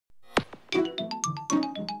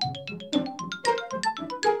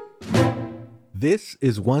This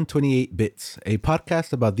is 128 Bits, a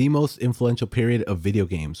podcast about the most influential period of video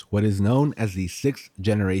games, what is known as the sixth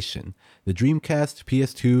generation, the Dreamcast,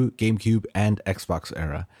 PS2, GameCube, and Xbox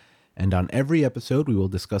era. And on every episode, we will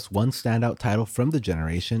discuss one standout title from the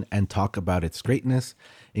generation and talk about its greatness,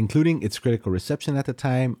 including its critical reception at the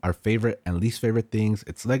time, our favorite and least favorite things,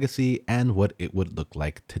 its legacy, and what it would look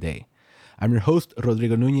like today. I'm your host,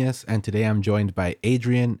 Rodrigo Nunez, and today I'm joined by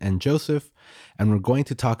Adrian and Joseph, and we're going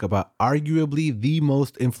to talk about arguably the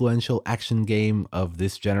most influential action game of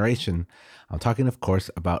this generation. I'm talking, of course,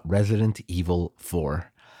 about Resident Evil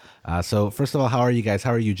 4. So first of all, how are you guys? How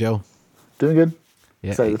are you, Joe? Doing good.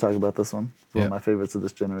 Yeah. Excited to talk about this one. It's one of my favorites of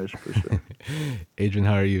this generation for sure. Adrian,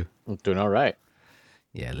 how are you? I'm doing all right.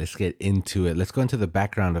 Yeah, let's get into it. Let's go into the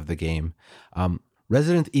background of the game.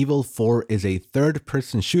 Resident Evil 4 is a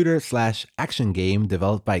third-person shooter / action game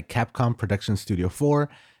developed by Capcom Production Studio 4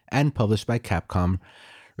 and published by Capcom.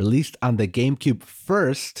 Released on the GameCube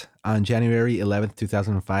first on January 11th,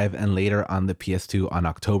 2005, and later on the PS2 on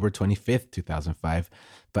October 25th, 2005.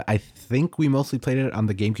 But I think we mostly played it on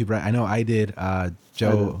the GameCube, right? I know I did.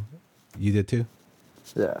 Joe, you did too?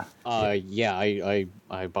 Yeah. I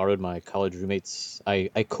borrowed my college roommate's.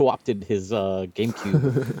 I co-opted his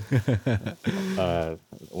GameCube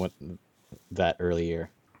that early year.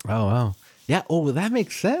 Oh wow. Yeah. Oh, well, that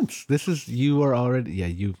makes sense. You were already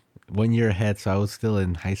you 1 year ahead, so I was still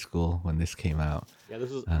in high school when this came out. Yeah,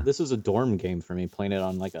 this was a dorm game for me, playing it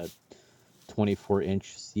on like a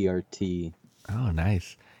 24-inch CRT. Oh,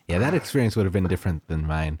 nice. Yeah, that experience would have been different than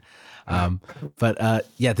mine.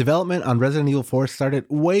 Development on Resident Evil 4 started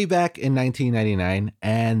way back in 1999,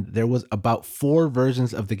 and there was about 4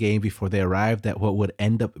 versions of the game before they arrived at what would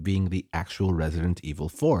end up being the actual Resident Evil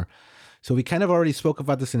 4. So we kind of already spoke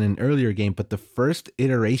about this in an earlier game, but the first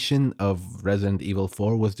iteration of Resident Evil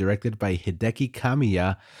 4 was directed by Hideki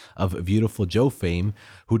Kamiya of Beautiful Joe fame,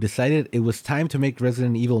 who decided it was time to make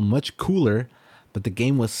Resident Evil much cooler, but the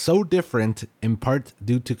game was so different, in part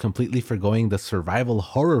due to completely forgoing the survival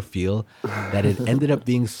horror feel, that it ended up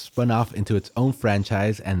being spun off into its own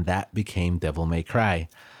franchise, and that became Devil May Cry.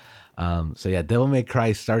 Devil May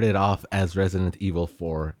Cry started off as Resident Evil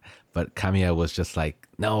 4, but Kamiya was just like,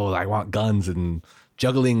 no, I want guns and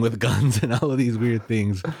juggling with guns and all of these weird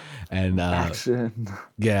things. And action.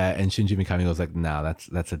 Yeah, and Shinji Mikami was like, no,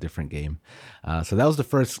 that's a different game. So that was the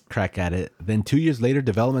first crack at it. Then 2 years later,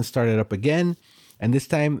 development started up again. And this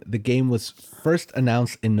time, the game was first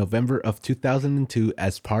announced in November of 2002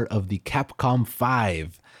 as part of the Capcom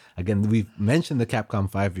 5. Again, we've mentioned the Capcom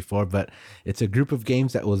 5 before, but it's a group of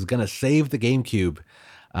games that was going to save the GameCube.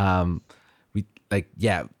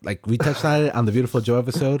 We touched on it on the Beautiful Joe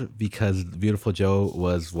episode because Beautiful Joe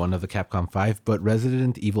was one of the Capcom 5, but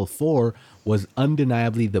Resident Evil 4 was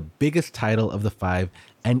undeniably the biggest title of the 5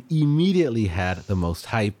 and immediately had the most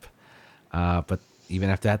hype. But even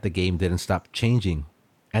after that, the game didn't stop changing.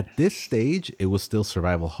 At this stage, it was still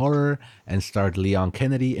survival horror and starred Leon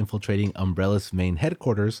Kennedy infiltrating Umbrella's main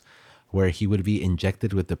headquarters, where he would be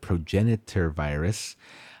injected with the progenitor virus,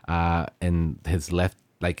 and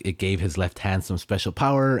it gave his left hand some special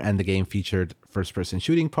power, and the game featured first-person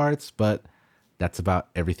shooting parts, but that's about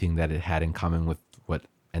everything that it had in common with what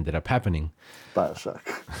ended up happening. Bioshock.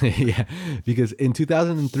 Yeah, because in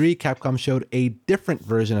 2003, Capcom showed a different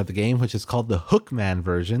version of the game, which is called the Hookman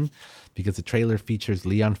version, because the trailer features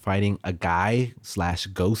Leon fighting a guy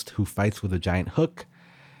 / ghost who fights with a giant hook.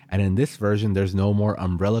 And in this version, there's no more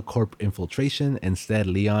Umbrella Corp infiltration. Instead,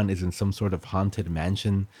 Leon is in some sort of haunted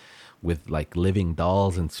mansion with like living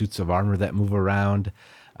dolls and suits of armor that move around.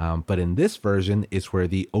 But in this version is where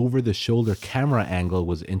the over-the-shoulder camera angle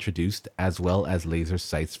was introduced, as well as laser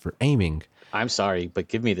sights for aiming. I'm sorry, but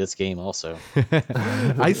give me this game also.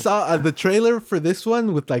 I saw the trailer for this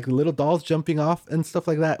one with like little dolls jumping off and stuff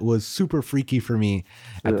like that was super freaky for me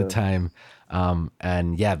at the time. The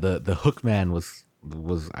Hookman was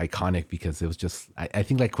iconic because it was just, I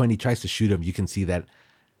think like when he tries to shoot him, you can see that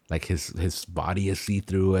like his body is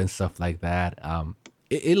see-through and stuff like that.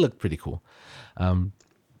 It looked pretty cool.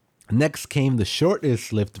 Next came the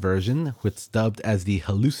shortest-lived version, which was dubbed as the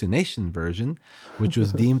hallucination version, which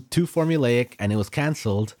was deemed too formulaic, and it was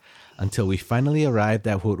canceled until we finally arrived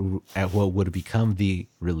at what would become the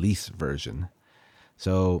release version.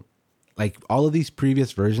 So, like, all of these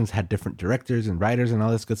previous versions had different directors and writers and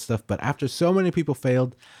all this good stuff, but after so many people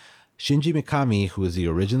failed, Shinji Mikami, who was the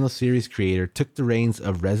original series creator, took the reins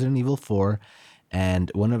of Resident Evil 4,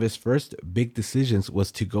 and one of his first big decisions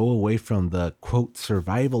was to go away from the, quote,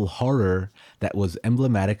 survival horror that was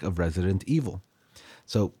emblematic of Resident Evil.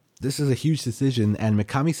 So this is a huge decision, and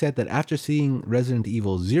Mikami said that after seeing Resident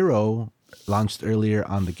Evil 0 launched earlier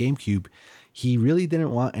on the GameCube, he really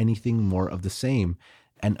didn't want anything more of the same.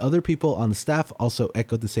 And other people on the staff also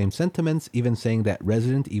echoed the same sentiments, even saying that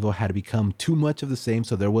Resident Evil had become too much of the same,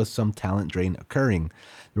 so there was some talent drain occurring.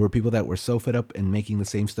 There were people that were so fed up in making the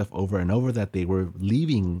same stuff over and over that they were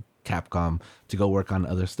leaving Capcom to go work on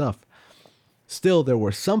other stuff. Still, there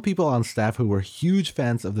were some people on staff who were huge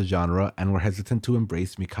fans of the genre and were hesitant to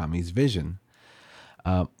embrace Mikami's vision.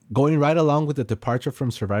 Going right along with the departure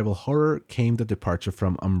from survival horror came the departure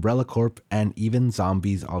from Umbrella Corp and even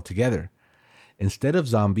zombies altogether. Instead of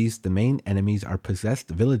zombies, the main enemies are possessed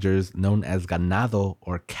villagers known as ganado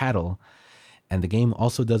or cattle, and the game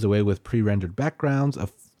also does away with pre-rendered backgrounds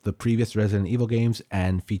of the previous Resident Evil games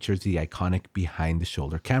and features the iconic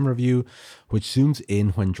behind-the-shoulder camera view, which zooms in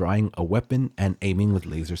when drawing a weapon and aiming with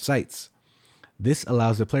laser sights. This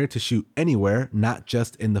allows the player to shoot anywhere, not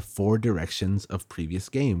just in the 4 directions of previous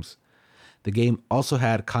games. The game also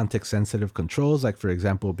had context-sensitive controls, like for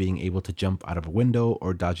example being able to jump out of a window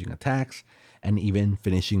or dodging attacks, and even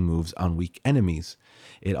finishing moves on weak enemies.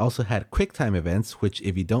 It also had QuickTime events, which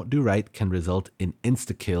if you don't do right can result in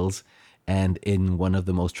insta-kills, and in one of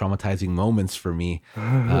the most traumatizing moments for me,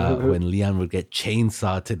 when Leon would get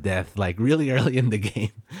chainsawed to death, like really early in the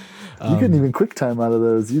game. You couldn't even quick time out of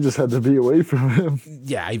those. You just had to be away from him.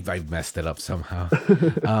 Yeah, I messed it up somehow.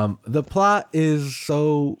 The plot is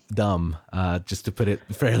so dumb, just to put it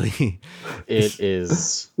fairly. It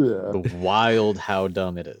is wild how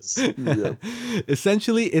dumb it is. Yeah.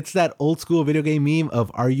 Essentially, it's that old school video game meme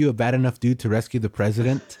of "Are you a bad enough dude to rescue the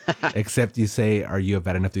president?" Except you say, "Are you a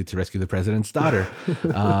bad enough dude to rescue the president's daughter?"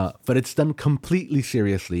 But it's done completely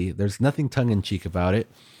seriously. There's nothing tongue in cheek about it.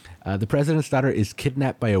 The president's daughter is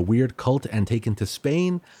kidnapped by a weird cult and taken to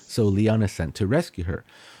Spain, so Leon is sent to rescue her.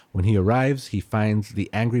 When he arrives, he finds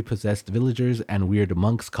the angry possessed villagers and weird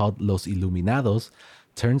monks called Los Iluminados.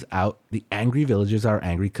 Turns out the angry villagers are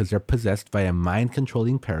angry because they're possessed by a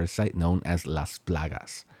mind-controlling parasite known as Las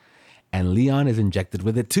Plagas. And Leon is injected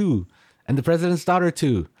with it too, and the president's daughter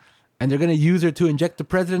too. And they're going to use her to inject the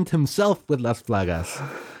president himself with Las Plagas.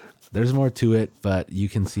 There's more to it, but you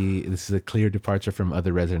can see this is a clear departure from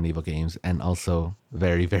other Resident Evil games and also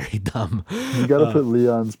very, very dumb. You got to put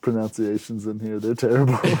Leon's pronunciations in here. They're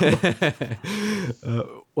terrible.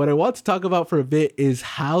 What I want to talk about for a bit is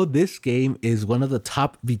how this game is one of the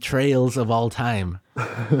top betrayals of all time.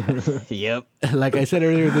 Yep. Like I said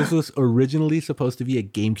earlier, this was originally supposed to be a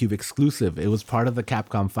GameCube exclusive. It was part of the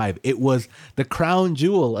Capcom 5. It was the crown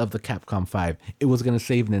jewel of the Capcom 5. It was going to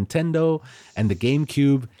save Nintendo and the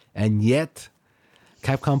GameCube, and yet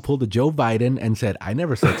Capcom pulled a Joe Biden and said, "I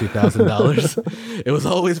never said $2,000. It was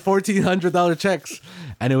always $1,400 checks."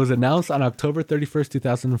 And it was announced on October 31st,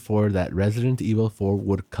 2004 that Resident Evil 4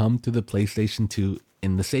 would come to the PlayStation 2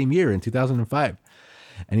 in the same year, in 2005.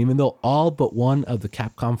 And even though all but one of the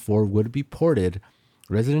Capcom 4 would be ported,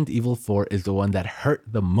 Resident Evil 4 is the one that hurt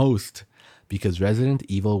the most because Resident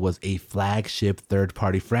Evil was a flagship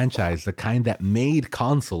third-party franchise, the kind that made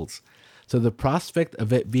consoles. So the prospect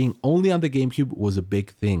of it being only on the GameCube was a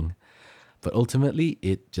big thing. But ultimately,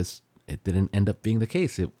 it didn't end up being the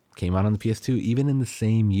case. It came out on the PS2 even in the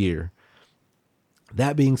same year.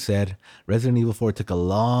 That being said, Resident Evil 4 took a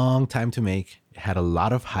long time to make. It had a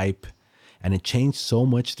lot of hype, and it changed so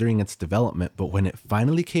much during its development. But when it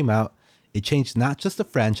finally came out, it changed not just the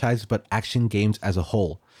franchise, but action games as a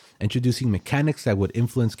whole, introducing mechanics that would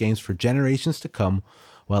influence games for generations to come,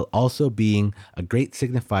 while also being a great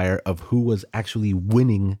signifier of who was actually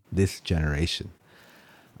winning this generation.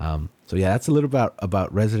 So yeah, that's a little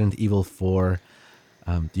about Resident Evil 4.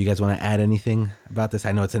 Do you guys want to add anything about this?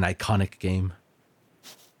 I know it's an iconic game.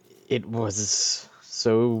 It was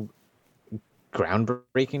so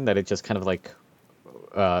groundbreaking that it just kind of like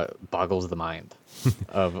boggles the mind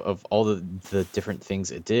of all the different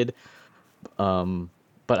things it did.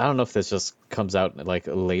 But I don't know if this just comes out like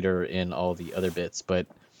later in all the other bits, but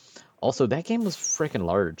also that game was freaking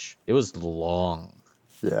large. It was long.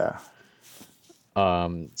 Yeah.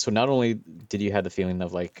 So not only did you have the feeling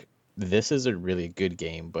of like, this is a really good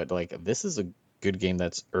game, but like, this is a good game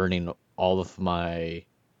that's earning all of my,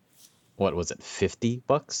 what was it,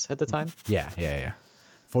 $50 at the time? Yeah.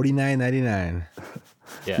 $49.99.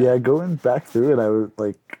 Yeah, going back through it, I was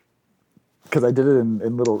like, because I did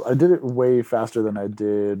it I did it way faster than I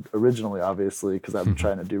did originally, obviously, because I'm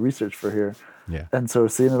trying to do research for here. Yeah. And so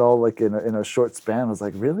seeing it all like in a short span, I was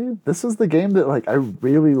like, really? This is the game that like I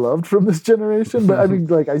really loved from this generation? But I mean,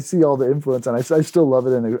 like I see all the influence and I still love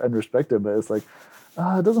it and respect it, but it's like,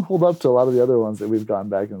 it doesn't hold up to a lot of the other ones that we've gone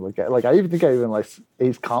back and looked at. Like I even like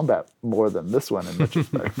Ace Combat more than this one in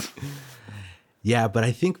retrospect. Yeah, but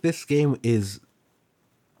I think this game is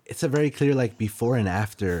it's a very clear like before and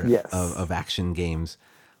after Yes. of action games,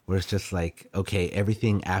 where it's just like, okay,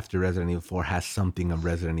 everything after Resident Evil 4 has something of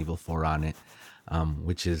Resident Evil 4 on it,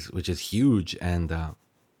 which is huge. And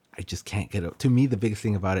I just can't get it. To me, the biggest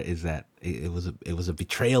thing about it is that it was a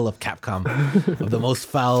betrayal of Capcom of the most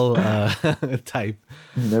foul type.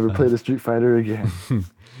 Never played a Street Fighter again.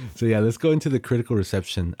 So yeah, let's go into the critical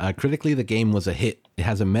reception. Critically, the game was a hit. It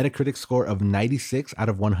has a Metacritic score of 96 out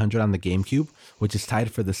of 100 on the GameCube, which is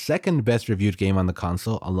tied for the second best reviewed game on the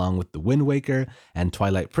console, along with The Wind Waker and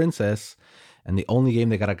Twilight Princess. And the only game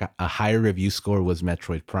that got a higher review score was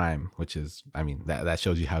Metroid Prime, which is, I mean, that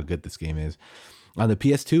shows you how good this game is. On the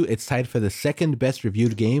PS2, it's tied for the second best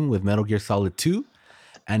reviewed game with Metal Gear Solid 2,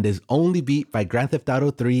 and is only beat by Grand Theft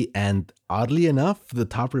Auto 3. And oddly enough, the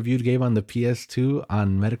top reviewed game on the PS2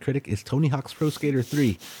 on Metacritic is Tony Hawk's Pro Skater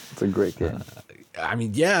 3. It's a great game. I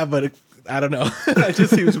mean, yeah, but I don't know. That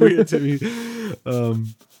just seems weird to me.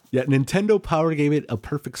 Yeah, Nintendo Power gave it a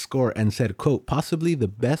perfect score and said, quote, possibly the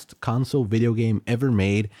best console video game ever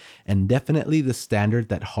made, and definitely the standard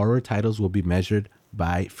that horror titles will be measured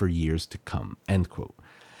by for years to come, end quote.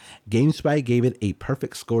 GameSpy gave it a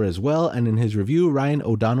perfect score as well, and in his review, Ryan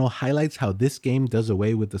O'Donnell highlights how this game does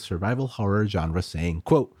away with the survival horror genre, saying,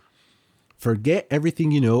 quote, forget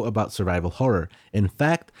everything you know about survival horror. In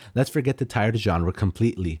fact, let's forget the tired genre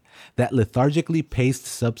completely. That lethargically paced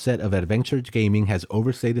subset of adventure gaming has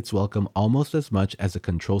overstayed its welcome almost as much as the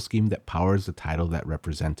control scheme that powers the title that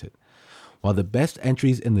represents it. While the best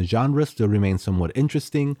entries in the genre still remain somewhat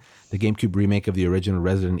interesting, the GameCube remake of the original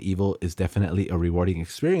Resident Evil is definitely a rewarding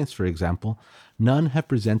experience, for example, none have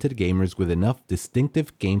presented gamers with enough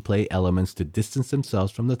distinctive gameplay elements to distance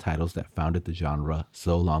themselves from the titles that founded the genre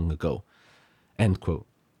so long ago. End quote.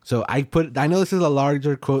 So I know this is a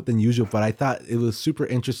larger quote than usual, but I thought it was super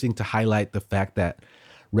interesting to highlight the fact that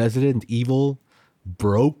Resident Evil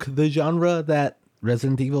broke the genre that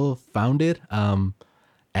Resident Evil founded.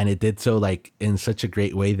 And it did so like in such a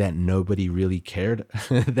great way that nobody really cared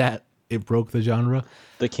that it broke the genre.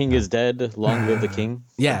 The king is dead. Long live the king.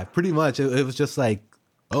 Yeah, pretty much. It was just like,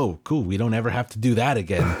 oh, cool. We don't ever have to do that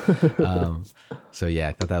again. So yeah,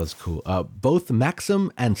 I thought that was cool. Both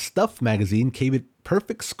Maxim and Stuff magazine gave it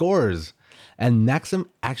perfect scores. And Maxim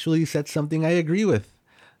actually said something I agree with.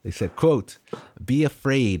 They said, quote, be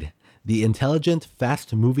afraid. The intelligent,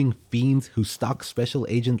 fast-moving fiends who stalk Special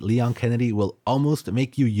Agent Leon Kennedy will almost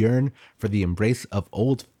make you yearn for the embrace of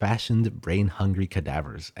old-fashioned, brain-hungry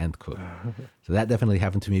cadavers, end quote. So that definitely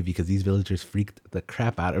happened to me because these villagers freaked the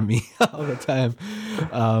crap out of me all the time.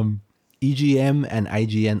 EGM and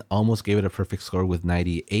IGN almost gave it a perfect score with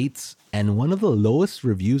 98s, and one of the lowest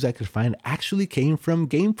reviews I could find actually came from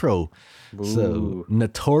GamePro. Ooh. So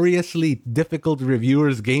notoriously difficult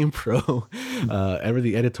reviewers, GamePro, ever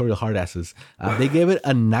the editorial hardasses. They gave it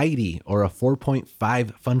a 90 or a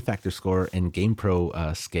 4.5 fun factor score in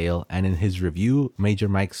GamePro scale, and in his review, Major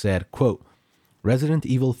Mike said, quote, Resident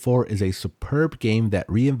Evil 4 is a superb game that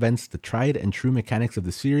reinvents the tried and true mechanics of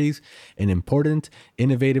the series in important,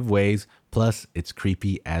 innovative ways, plus it's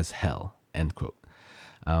creepy as hell, end quote.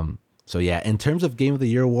 So yeah, in terms of Game of the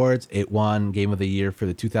Year awards, it won Game of the Year for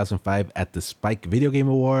the 2005 at the Spike Video Game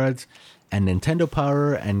Awards, and Nintendo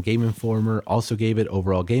Power and Game Informer also gave it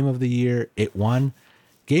overall Game of the Year. It won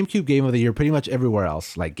GameCube Game of the Year pretty much everywhere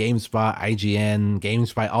else, like GameSpot, IGN,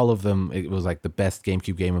 GameSpy, all of them. It was like the best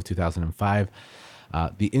GameCube game of 2005.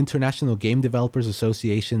 The International Game Developers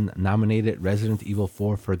Association nominated Resident Evil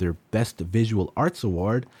 4 for their Best Visual Arts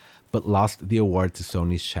Award, but lost the award to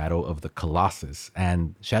Sony's Shadow of the Colossus.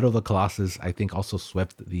 And Shadow of the Colossus, I think, also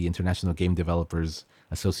swept the International Game Developers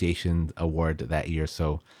Association award that year.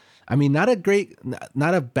 So, I mean, not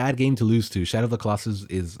a bad game to lose to. Shadow of the Colossus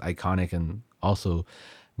is iconic and also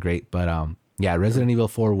great. But yeah, Resident Evil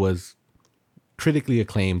 4 was critically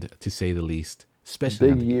acclaimed, to say the least.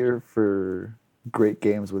 Especially big year for great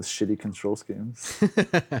games with shitty control schemes.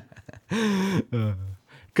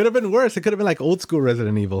 Could have been worse. It could have been like old school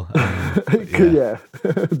Resident Evil. Yeah,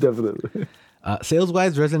 definitely.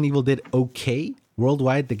 Sales-wise, Resident Evil did okay.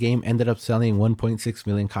 Worldwide, the game ended up selling 1.6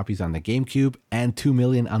 million copies on the GameCube and 2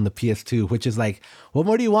 million on the PS2, which is like, what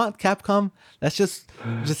more do you want, Capcom? That's just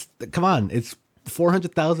come on. It's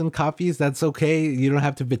 400,000 copies. That's okay. You don't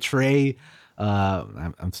have to betray.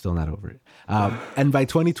 I'm still not over it. And by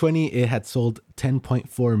 2020, it had sold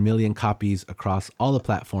 10.4 million copies across all the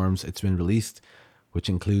platforms it's been released, which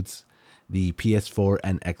includes the PS4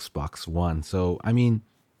 and Xbox One. So, I mean,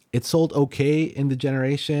 it sold okay in the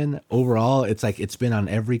generation. Overall, it's like it's been on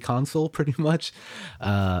every console pretty much.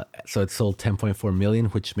 So it sold 10.4 million,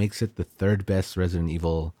 which makes it the third best Resident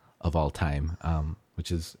Evil of all time,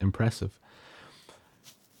 which is impressive.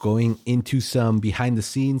 going into some behind the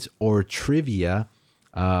scenes or trivia.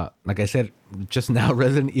 Like I said just now,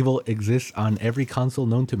 Resident Evil exists on every console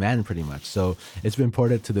known to man pretty much. So it's been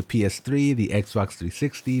ported to the PS3, the Xbox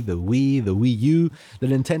 360, the Wii, the Wii U, the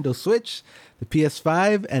Nintendo Switch, the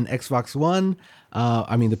PS5 and Xbox One.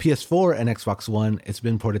 The PS4 and Xbox One. It's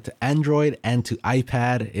been ported to Android and to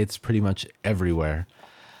iPad. It's pretty much everywhere.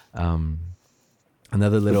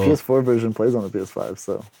 Another little the PS4 version plays on the PS5,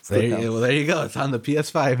 so there you go. It's on the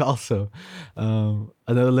PS5 also.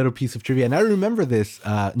 Another little piece of trivia, and I remember this.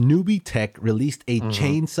 Newbie Tech released a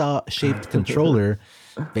chainsaw-shaped controller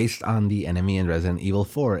based on the enemy in Resident Evil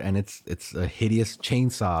 4, and it's a hideous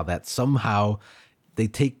chainsaw that somehow they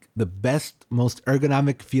take the best, most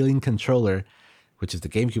ergonomic feeling controller, which is the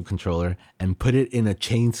GameCube controller, and put it in a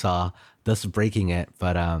chainsaw, thus breaking it.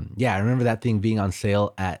 But I remember that thing being on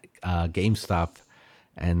sale at GameStop.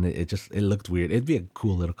 And it looked weird. It'd be a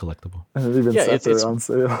cool little collectible. And it even it's on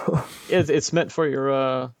sale. It's meant for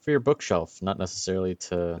your bookshelf, not necessarily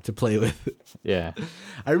to play with. Yeah.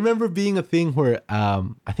 I remember being a thing where I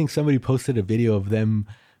think somebody posted a video of them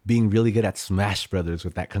being really good at Smash Brothers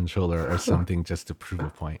with that controller or something just to prove a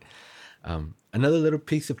point. Another little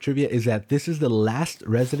piece of trivia is that this is the last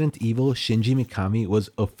Resident Evil Shinji Mikami was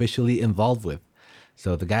officially involved with.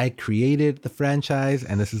 So the guy created the franchise,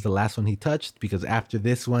 and this is the last one he touched because after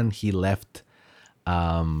this one, he left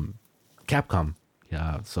Capcom.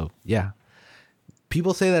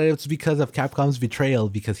 People say that it's because of Capcom's betrayal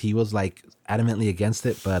because he was like adamantly against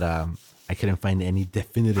it, but I couldn't find any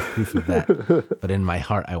definitive proof of that. But in my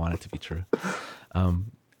heart, I want it to be true.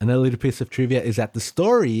 Another little piece of trivia is that the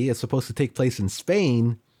story is supposed to take place in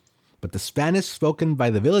Spain, but the Spanish spoken by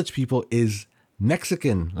the village people is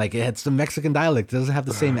Mexican. Like it had some Mexican dialect. It doesn't have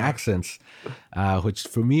the same accents, which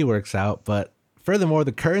for me works out. But furthermore,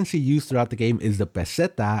 the currency used throughout the game is the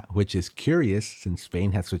peseta, which is curious since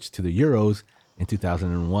Spain had switched to the euros in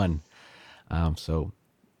 2001. So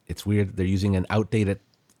it's weird. They're using an outdated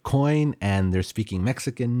coin and they're speaking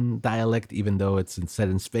Mexican dialect, even though it's set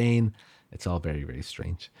in Spain. It's all very, very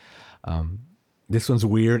strange. This one's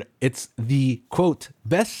weird. It's the, quote,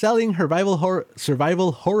 best-selling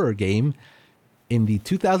survival horror game in the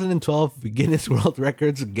 2012 Guinness World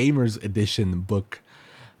Records Gamers Edition book,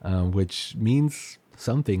 which means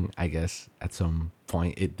something, I guess. At some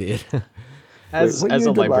point, it did. as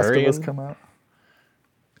a librarian, Last of Us come out?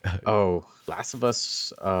 Oh, Last of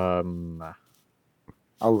Us. I'll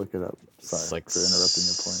look it up. Sorry for interrupting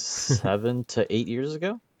your point. 7 to 8 years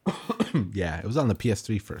ago. Yeah, it was on the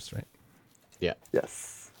PS3 first, right? Yeah.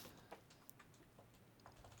 Yes.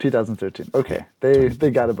 2013. Okay, they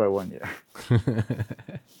got it by 1 year.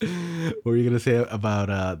 What were you gonna say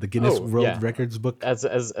about the Guinness World Records book? As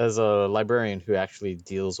a librarian who actually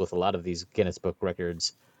deals with a lot of these Guinness Book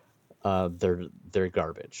records, they're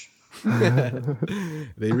garbage.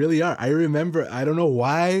 They really are. I remember. I don't know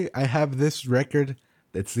why I have this record.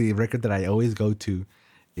 It's the record that I always go to.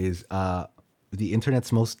 Is the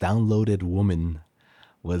internet's most downloaded woman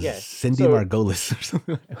was Cindy Margolis or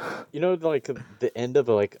something like that. You know, like the end of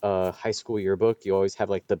a high school yearbook, you always have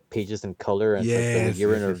like the pages in color and like the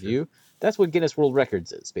year in review. That's what Guinness World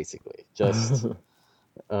Records is basically. Just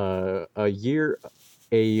a year,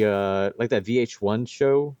 like that VH1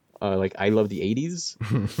 show, like I Love the 80s,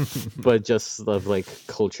 but just of like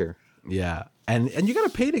culture. Yeah, and you gotta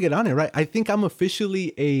pay to get on it, right? I think I'm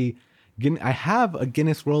officially I have a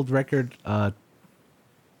Guinness World Record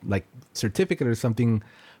like certificate or something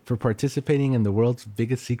for participating in the world's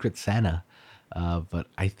biggest secret Santa, but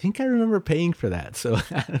I think I remember paying for that, so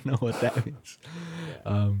I don't know what that means.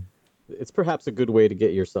 It's perhaps a good way to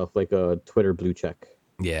get yourself like a Twitter blue check.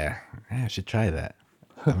 Yeah, I should try that.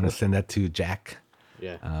 I'm gonna send that to Jack.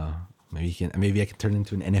 Yeah. Maybe I can turn it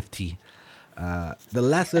into an NFT. The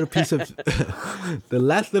last little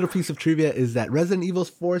piece of trivia is that Resident Evil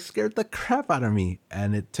 4 scared the crap out of me,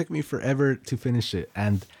 and it took me forever to finish it.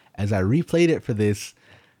 And as I replayed it for this,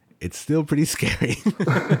 it's still pretty scary.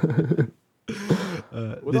 With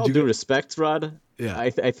all due respect, Rod, I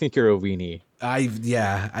think you're a weenie. I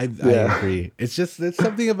agree. It's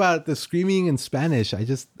something about the screaming in Spanish. I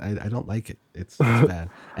don't like it. It's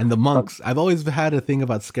bad. And the monks. I've always had a thing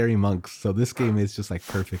about scary monks, so this game is just like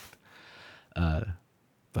perfect.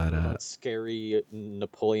 Scary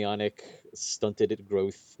Napoleonic stunted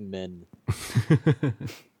growth men.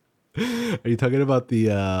 Are you talking about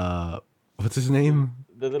the what's his name?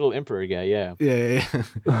 The little emperor guy, yeah. Yeah.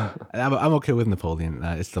 I'm okay with Napoleon.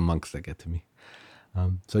 It's the monks that get to me.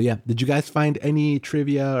 So yeah, did you guys find any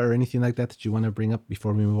trivia or anything like that you want to bring up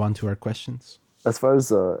before we move on to our questions? As far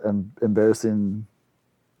as embarrassing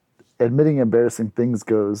admitting embarrassing things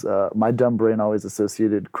goes, my dumb brain always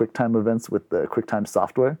associated QuickTime events with the QuickTime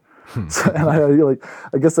software. So, and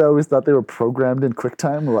I guess I always thought they were programmed in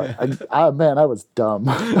QuickTime. Man, I was dumb.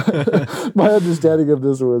 My understanding of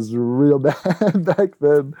this was real bad back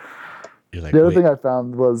then. Like, the other thing I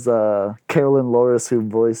found was Carolyn Loris, who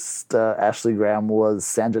voiced Ashley Graham, was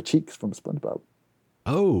Sandra Cheeks from SpongeBob.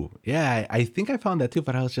 Oh, yeah, I think I found that too,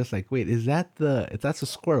 but I was just like, wait, that's a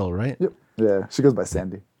squirrel, right? Yep. Yeah, she goes by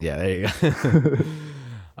Sandy. Yeah, there you go.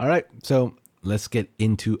 All right, so let's get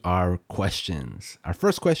into our questions. Our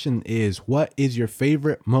first question is, what is your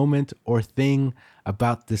favorite moment or thing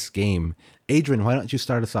about this game? Adrian, why don't you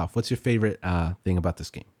start us off? What's your favorite thing about this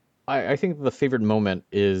game? I think the favorite moment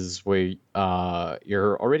is where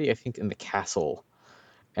you're already, I think, in the castle,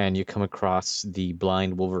 and you come across the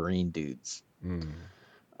blind Wolverine dudes.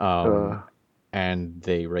 And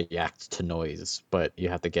they react to noise, but you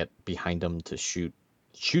have to get behind them to shoot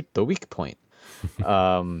the weak point.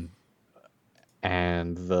 And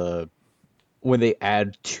when they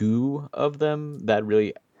add 2 of them, that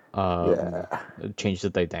really changed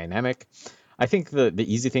the dynamic. I think the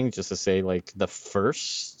easy thing is just to say, like, the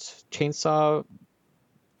first chainsaw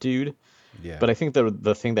dude. Yeah. But I think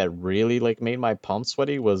the thing that really, like, made my palms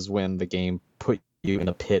sweaty was when the game put you in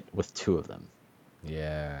a pit with 2 of them.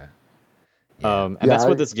 Yeah. And that's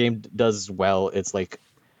what this game does well. It's like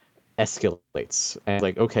escalates, and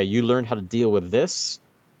like, okay, you learned how to deal with this.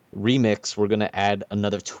 Remix, we're gonna add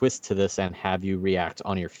another twist to this and have you react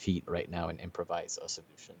on your feet right now and improvise a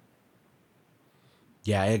solution.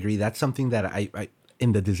 Yeah, I agree. That's something that I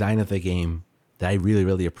in the design of the game that I really,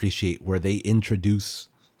 really appreciate, where they introduce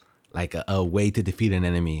like a way to defeat an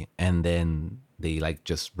enemy, and then they like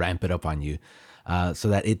just ramp it up on you, so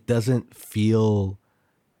that it doesn't feel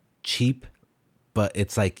cheap. But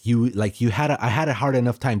it's like I had a hard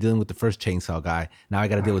enough time dealing with the first chainsaw guy. Now I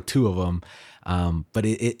got to deal with 2 of them. But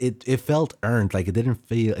it felt earned. Like it didn't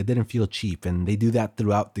feel cheap. And they do that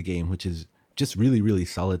throughout the game, which is just really, really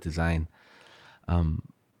solid design. And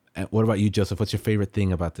what about you, Joseph? What's your favorite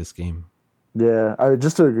thing about this game? Yeah,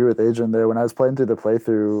 just to agree with Adrian there, when I was playing through the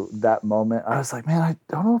playthrough, that moment, I was like, man, I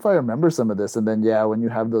don't know if I remember some of this. And then, when you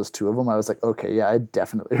have those 2 of them, I was like, okay, yeah, I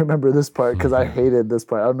definitely remember this part because I hated this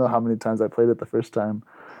part. I don't know how many times I played it the first time.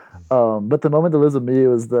 But the moment that lives with me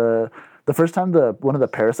was the first time one of the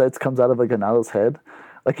parasites comes out of like Ganalo's head.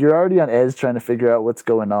 Like, you're already on edge trying to figure out what's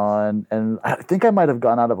going on. And I think I might have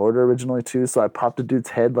gone out of order originally too. So I popped a dude's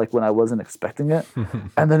head like when I wasn't expecting it.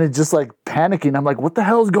 And then it just like panicking. I'm like, what the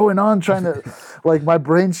hell's going on? Trying to, like, my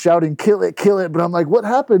brain's shouting, kill it. But I'm like, what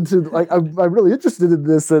happened to, like, I'm really interested in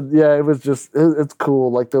this. And yeah, it was just, it's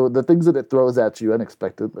cool. Like the things that it throws at you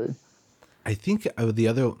unexpectedly. I think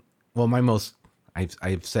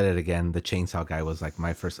I've said it again. The chainsaw guy was like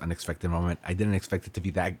my first unexpected moment. I didn't expect it to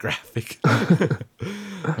be that graphic.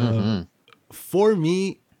 For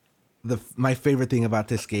me, my favorite thing about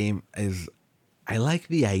this game is I like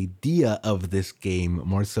the idea of this game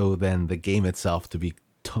more so than the game itself, to be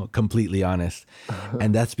completely honest.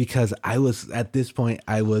 And that's because at this point,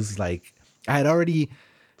 I had already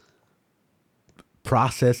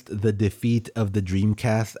processed the defeat of the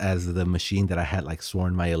Dreamcast as the machine that I had like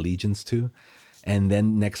sworn my allegiance to. And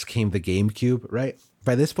then next came the GameCube, right?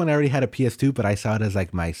 By this point, I already had a PS2, but I saw it as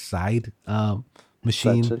like my side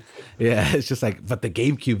machine. Gotcha. Yeah, it's just like, but the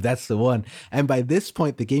GameCube, that's the one. And by this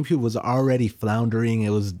point, the GameCube was already floundering. It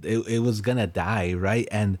was gonna die, right?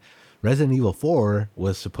 And Resident Evil 4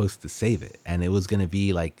 was supposed to save it, and it was gonna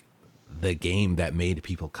be like the game that made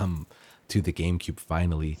people come to the GameCube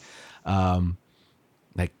finally.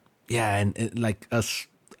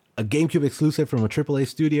 A GameCube exclusive from a AAA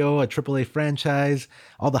studio, a AAA franchise,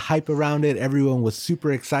 all the hype around it. Everyone was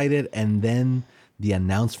super excited. And then the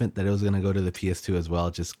announcement that it was going to go to the PS2 as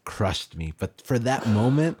well just crushed me. But for that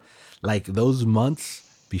moment, like those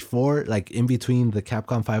months before, like in between the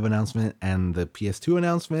Capcom 5 announcement and the PS2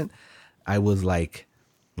 announcement, I was like,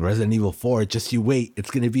 Resident Evil 4, just you wait.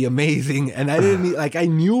 It's going to be amazing. And I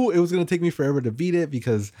knew it was going to take me forever to beat it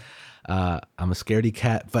because I'm a scaredy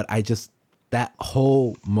cat. But that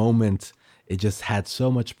whole moment, it just had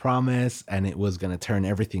so much promise, and it was going to turn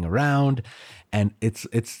everything around. And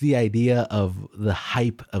it's the idea of the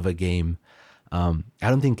hype of a game. I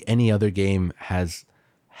don't think any other game has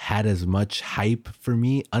had as much hype for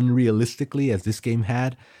me unrealistically as this game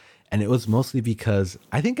had. And it was mostly because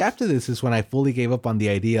I think after this is when I fully gave up on the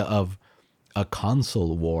idea of a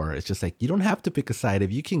console war. It's just like, you don't have to pick a side.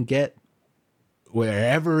 If you can get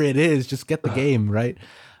wherever it is, just get the game, right?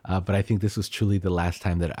 But I think this was truly the last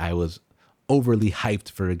time that I was overly hyped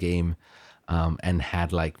for a game. and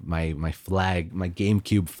had like my flag, my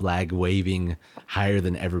GameCube flag waving higher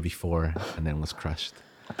than ever before, and then was crushed.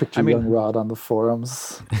 I picture I mean- young Rod on the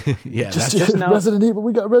forums. Yeah, Just, that's now- Resident Evil.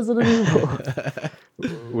 We got Resident Evil.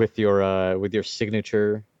 with your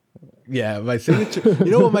signature. yeah, my signature.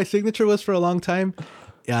 You know what my signature was for a long time?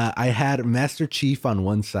 I had Master Chief on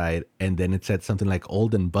one side, and then it said something like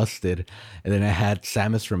 "old and busted," and then I had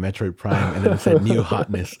Samus from Metroid Prime, and then it said "new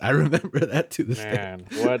hotness." I remember that to this day. Man,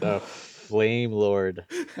 what a flame lord!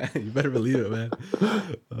 You better believe it, man.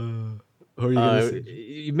 Who are you gonna say?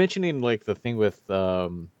 You mentioning like the thing with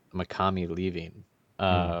Mikami leaving,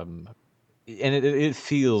 and it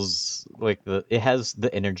feels like it has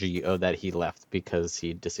the energy of that he left because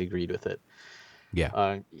he disagreed with it.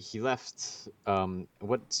 Yeah, He left.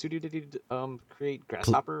 What studio did he create?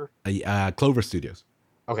 Grasshopper. Clover Studios.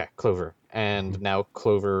 Okay, Clover, and now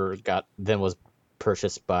Clover was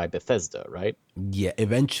purchased by Bethesda, right? Yeah,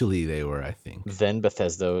 eventually they were, I think. Then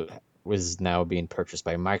Bethesda was now being purchased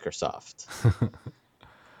by Microsoft.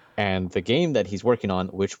 And the game that he's working on,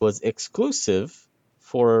 which was exclusive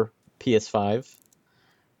for PS5,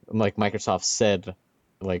 like Microsoft said,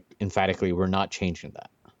 like emphatically, we're not changing that.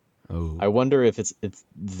 Oh, I wonder if it's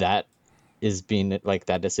that is being like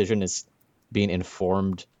that decision is being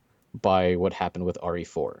informed by what happened with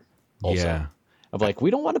RE4. Also, yeah. of like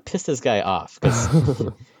we don't want to piss this guy off because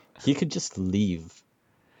he could just leave.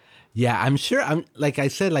 Yeah, I'm sure. I'm like I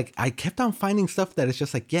said, like I kept on finding stuff that it's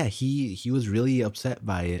just like, yeah, he was really upset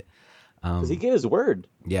by it. Because he gave his word.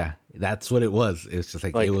 Yeah, that's what it was. It's just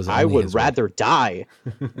like, Like it was. I only would his word. rather die.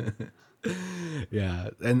 Yeah,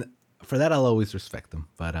 and for that I'll always respect them.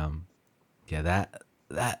 But yeah,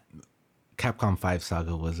 that Capcom 5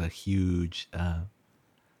 saga was a huge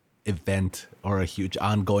event or a huge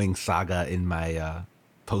ongoing saga in my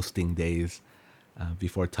posting days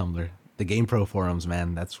before Tumblr. The GamePro forums,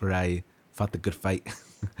 man, that's where I fought the good fight.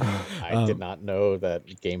 I did not know that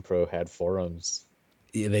GamePro had forums.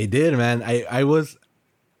 Yeah, they did, man. I was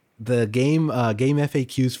the game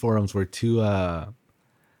FAQs forums were too I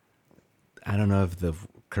don't know if the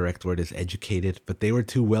correct word is educated, but they were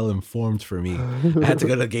too well informed for me. I had to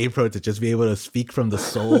go to GamePro to just be able to speak from the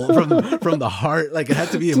soul, from the heart. Like it had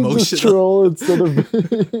to be To just emotional. troll instead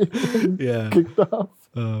of Yeah. kicked off.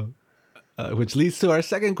 Which leads to our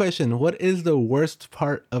second question. What is the worst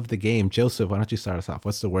part of the game? Joseph, why don't you start us off?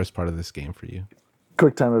 What's the worst part of this game for you?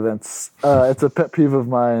 QuickTime events. It's a pet peeve of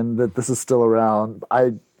mine that this is still around.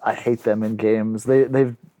 I hate them in games.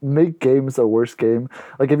 They make games a worse game.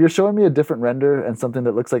 Like if you're showing me a different render and something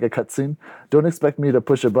that looks like a cutscene, don't expect me to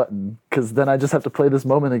push a button because then I just have to play this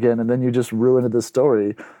moment again and then you just ruined the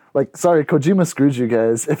story. Like, sorry, Kojima screwed you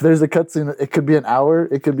guys. If there's a cutscene, it could be an hour,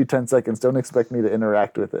 it could be 10 seconds. Don't expect me to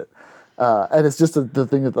interact with it. And it's just the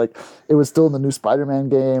thing that like it was still in the new Spider-Man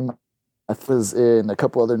game. It was in a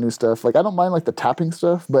couple other new stuff. Like I don't mind like the tapping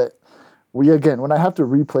stuff, but when I have to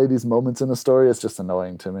replay these moments in the story, it's just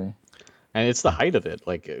annoying to me. And it's the height of it.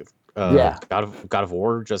 Like Yeah. God of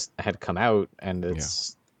War just had come out, and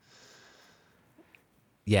it's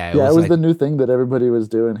Yeah, It was like, the new thing that everybody was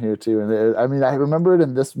doing here too. And I mean, I remember it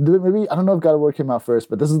in this. Maybe I don't know if God of War came out first,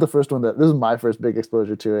 but this is the first one this is my first big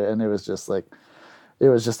exposure to it, and it was just like, it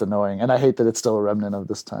was just annoying. And I hate that it's still a remnant of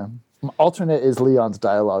this time. Alternate is Leon's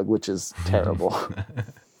dialogue, which is terrible.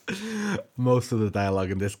 most of the dialogue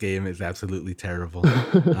in this game is absolutely terrible.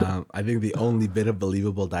 I think the only bit of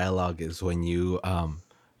believable dialogue is when you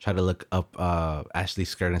try to look up Ashley's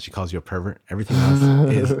skirt and she calls you a pervert. Everything else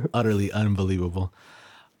is utterly unbelievable.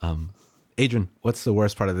 Adrian, what's the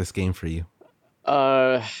worst part of this game for you?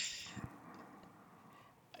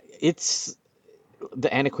 it's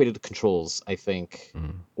the antiquated controls, I think.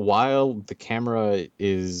 While the camera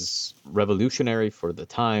is revolutionary for the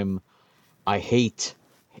time, I hate,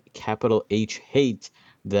 capital H hate,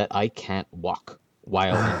 that I can't walk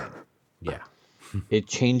while in it. Yeah. It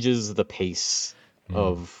changes the pace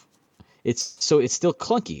of it's still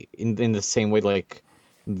clunky in the same way like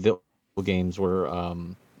the old games were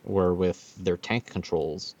with their tank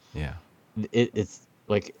controls. Yeah. It's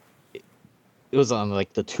like it was on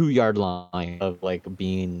like the 2 yard line of like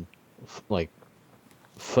being like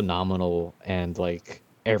phenomenal and like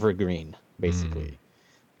evergreen basically.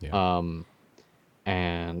 Yeah.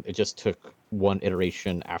 And it just took one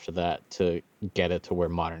iteration after that to get it to where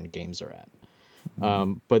modern games are at.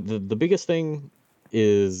 But the biggest thing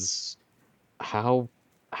is how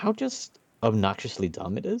just obnoxiously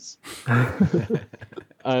dumb it is.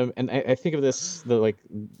 And I think of this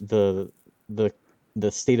the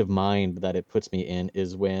state of mind that it puts me in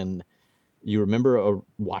is when you remember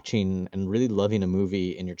watching and really loving a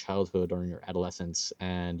movie in your childhood or in your adolescence,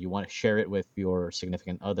 and you want to share it with your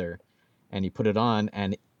significant other, and you put it on,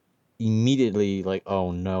 and immediately like,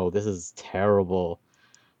 oh no, this is terrible.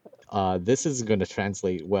 This isn't going to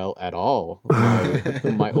translate well at all.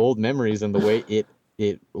 My old memories and the way it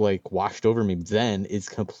like washed over me then is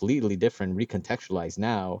completely different, recontextualized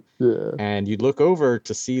now. Yeah. And you look over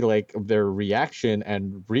to see like their reaction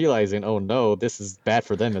and realizing, oh no, this is bad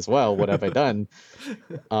for them as well. What have I done?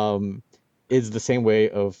 Is the same way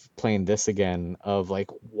of playing this again, of like,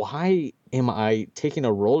 why am I taking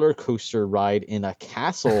a roller coaster ride in a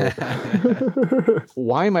castle?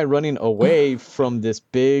 Why am I running away from this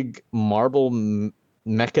big marble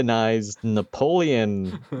mechanized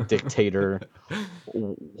Napoleon dictator?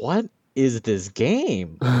 What is this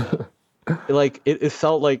game? Like it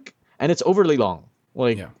felt like, and it's overly long.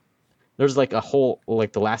 Like Yeah. there's like a whole,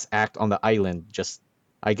 like the last act on the island. Just,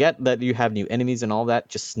 I get that you have new enemies and all that.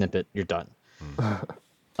 Just snip it. You're done.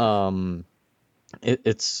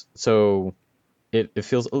 It's so it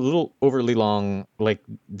feels a little overly long. Like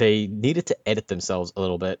they needed to edit themselves a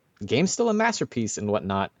little bit. The game's still a masterpiece and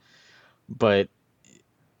whatnot, but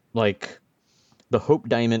like the Hope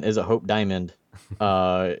Diamond is a Hope Diamond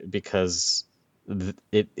because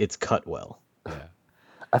it's cut well. Yeah.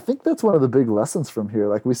 I think that's one of the big lessons from here.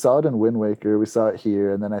 Like we saw it in Wind Waker, we saw it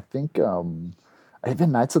here, and then I think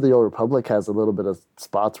even Knights of the Old Republic has a little bit of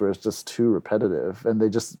spots where it's just too repetitive, and they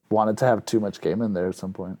just wanted to have too much game in there at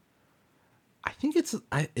some point. I think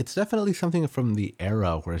it's definitely something from the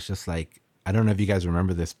era where it's just like, I don't know if you guys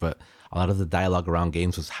remember this, but a lot of the dialogue around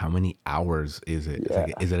games was how many hours is it? It's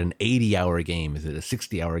like, is it an 80-hour game? Is it a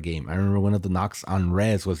 60-hour game? I remember one of the knocks on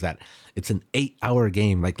Rez was that it's an 8-hour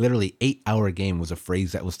game. Like literally 8-hour game was a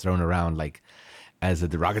phrase that was thrown around like as a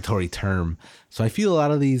derogatory term. So I feel a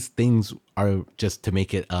lot of these things are just to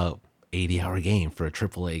make it a 80-hour game for a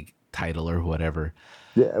AAA title or whatever.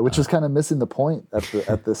 Yeah, which is kind of missing the point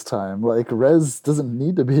at this time. Like Rez doesn't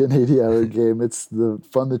need to be an 80-hour game. It's the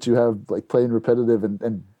fun that you have like playing repetitive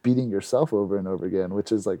and beating yourself over and over again,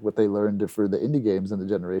 which is like what they learned for the indie games in the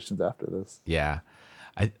generations after this. Yeah.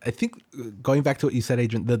 I think going back to what you said,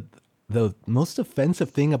 Adrian, the most offensive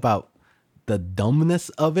thing about the dumbness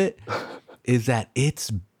of it is that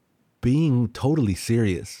it's being totally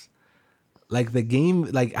serious. Like the game,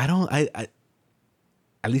 like I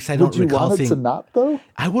at least I don't recall want it saying, to not though?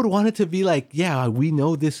 I would want it to be like, yeah, we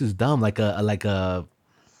know this is dumb, like a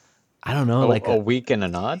I don't know, like a week and a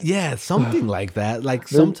nod. Yeah, something like that. Like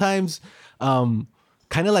sometimes, kind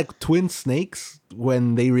of like Twin Snakes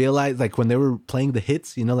when they realized, like when they were playing the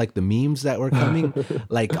hits, you know, like the memes that were coming,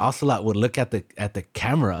 like Ocelot would look at the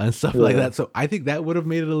camera and stuff like that. So I think that would have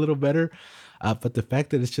made it a little better. But the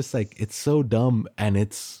fact that it's just like, it's so dumb and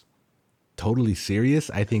it's totally serious,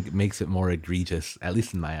 I think makes it more egregious, at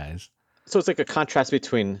least in my eyes. So it's like a contrast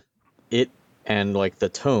between it and like the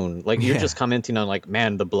tone. Like you're just commenting on like,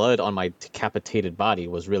 man, the blood on my decapitated body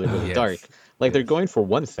was really, really dark. Like they're going for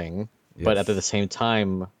one thing, but at the same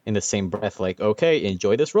time, in the same breath, like, okay,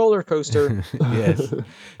 enjoy this roller coaster. Yes.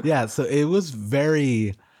 Yeah, so it was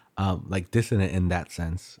very like dissonant in that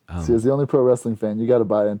sense. See, as the only pro wrestling fan, you got to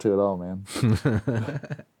buy into it all, man.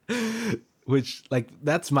 Which, like,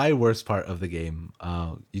 that's my worst part of the game.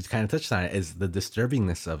 You kind of touched on it, is the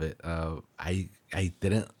disturbingness of it. I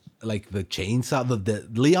didn't like the chainsaw. The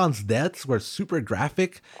Leon's deaths were super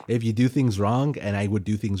graphic if you do things wrong, and I would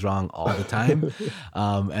do things wrong all the time.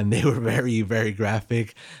 And they were very, very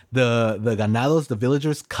graphic. The ganados, the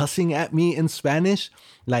villagers cussing at me in Spanish,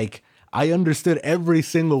 like, I understood every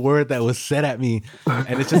single word that was said at me,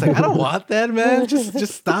 and it's just like, I don't want that, man.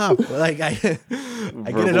 Just stop. Like I get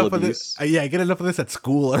enough of this. I get enough of this at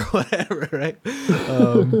school or whatever, right?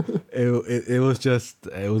 It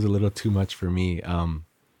was a little too much for me.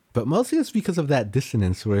 But mostly it's because of that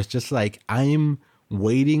dissonance where it's just like I'm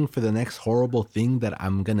waiting for the next horrible thing that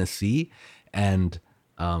I'm gonna see, and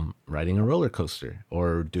riding a roller coaster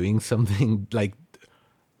or doing something like,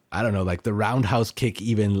 I don't know, like the roundhouse kick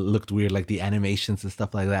even looked weird, like the animations and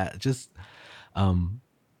stuff like that. Just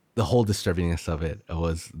the whole disturbingness of it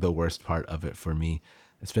was the worst part of it for me,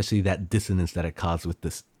 especially that dissonance that it caused with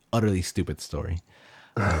this utterly stupid story.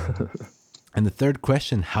 And the third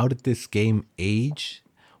question, how did this game age?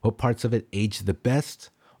 What parts of it aged the best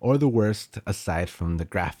or the worst aside from the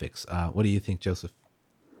graphics? What do you think, Joseph?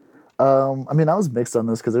 I mean, I was mixed on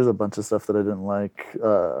this because there's a bunch of stuff that I didn't like.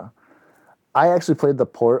 I actually played the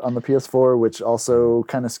port on the PS4, which also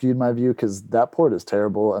kind of skewed my view because that port is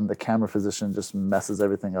terrible and the camera position just messes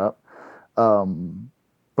everything up.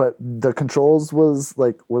 But the controls was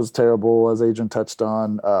terrible, as Adrian touched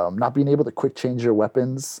on. Not being able to quick change your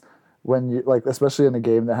weapons when you, like, especially in a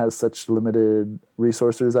game that has such limited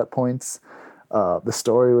resources at points. The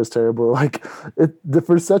story was terrible. Like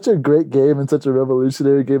for such a great game and such a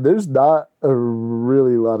revolutionary game, there's not a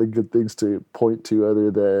really lot of good things to point to other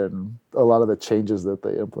than a lot of the changes that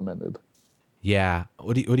they implemented. Yeah.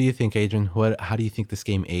 What do you think, Adrian? How do you think this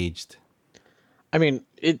game aged? I mean,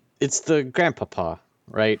 it's the grandpapa,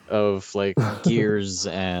 right? Of like Gears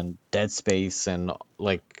and Dead Space and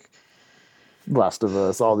like Last of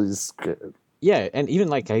Us, all these. yeah, and even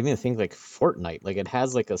like I even think like Fortnite, like it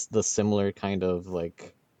has like the similar kind of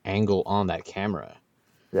like angle on that camera.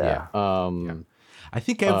 Yeah. I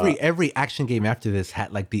think every action game after this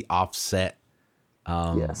had like the offset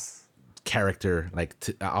Yes. character, like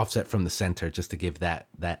offset from the center, just to give that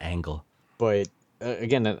angle. But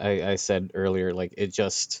again, I said earlier, like it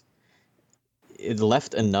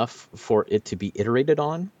left enough for it to be iterated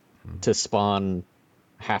on to spawn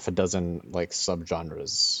half a dozen like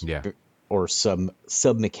subgenres Yeah. or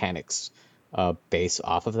sub mechanics based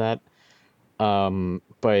off of that.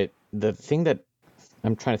 But the thing that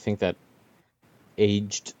I'm trying to think that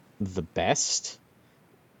aged the best,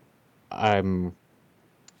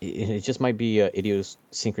 it just might be a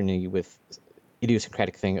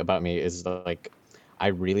idiosyncratic thing about me is like I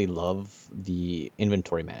really love the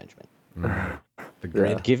inventory management. The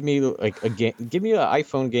grid. Give me like give me an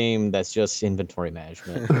iPhone game that's just inventory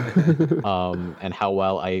management, and how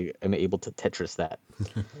well I am able to Tetris that.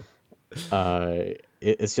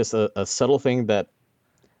 It's just a subtle thing that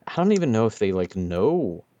I don't even know if they like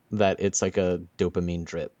know that it's like a dopamine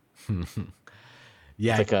drip.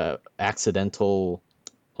 Yeah. It's like a accidental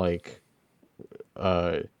like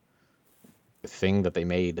thing that they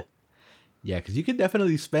made. Yeah, because you could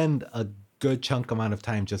definitely spend a good chunk amount of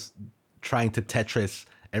time just trying to Tetris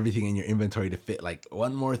everything in your inventory to fit like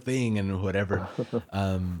one more thing and whatever.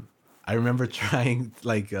 I remember trying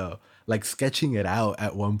like sketching it out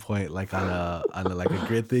at one point, like on a like a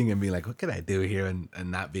grid thing, and being like, what can I do here, and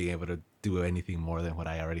not being able to do anything more than what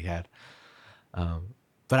I already had.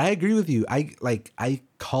 But I agree with you. I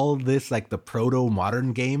call this like the proto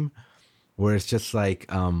modern game, where it's just like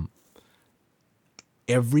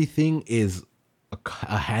everything is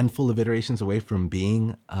a handful of iterations away from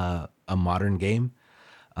being a modern game.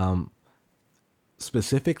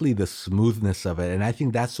 Specifically the smoothness of it, and I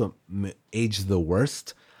think that's what aged the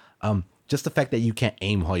worst. Just the fact that you can't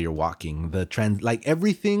aim while you're walking, the trend, like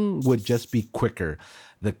everything would just be quicker.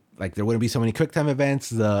 There wouldn't be so many quick time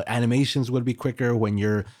events. The animations would be quicker when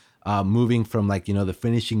you're moving from like, the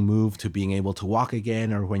finishing move to being able to walk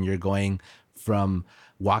again, or when you're going from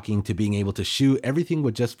walking to being able to shoot. Everything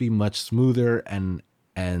would just be much smoother and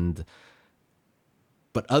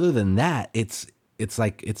but other than that, it's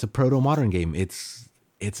like it's a proto modern game. It's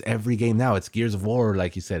every game now. It's Gears of War,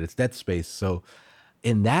 like you said. It's Dead Space. So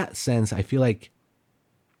in that sense, I feel like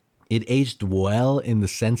it aged well in the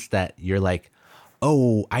sense that you're like,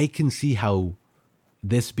 oh, I can see how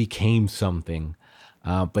this became something.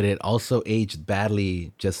 But it also aged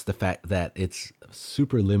badly, just the fact that it's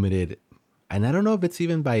super limited. And I don't know if it's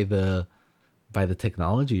even by the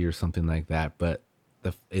technology or something like that, but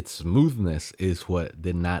its smoothness is what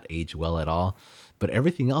did not age well at all. But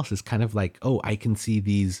everything else is kind of like, oh, I can see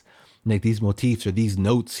these motifs or these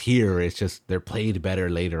notes here. It's just they're played better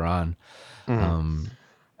later on.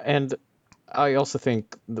 And I also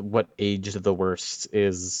think what aged the worst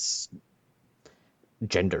is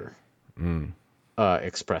gender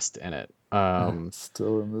expressed in it.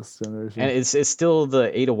 Still in this generation. And it's still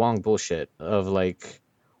the Ada Wong bullshit of like,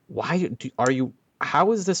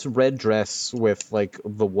 how is this red dress with like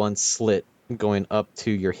the one slit going up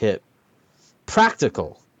to your hip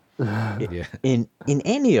practical in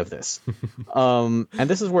any of this? And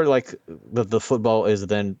this is where like the football is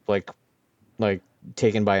then like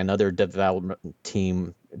taken by another development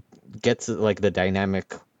team, gets like the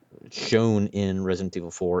dynamic shown in Resident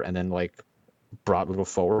Evil 4 and then like brought a little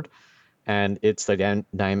forward, and it's the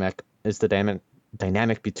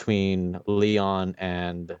dynamic between Leon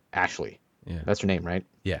and Ashley. Yeah. That's her name, right?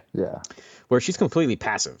 Yeah. Yeah. Where she's completely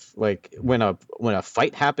passive. Like when a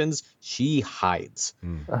fight happens, she hides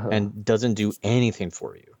and doesn't do anything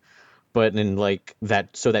for you. But in like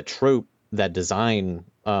that trope, that design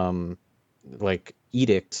like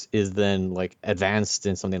edict is then like advanced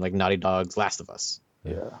in something like Naughty Dog's Last of Us.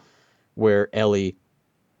 Yeah. Where Ellie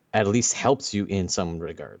at least helps you in some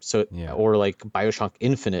regard. So or like BioShock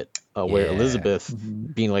Infinite, where Elizabeth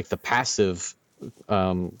being like the passive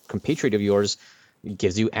compatriot of yours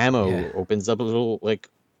gives you ammo, opens up a little like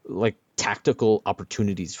tactical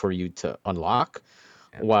opportunities for you to unlock,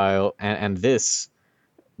 while and this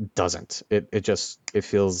doesn't. It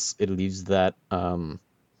leaves that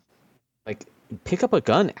like, pick up a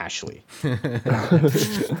gun, Ashley.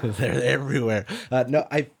 They're everywhere. No,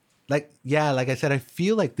 like I said, I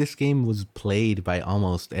feel like this game was played by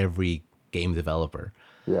almost every game developer.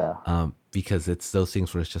 Yeah. Because it's those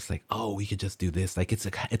things where it's just like, oh, we could just do this. Like it's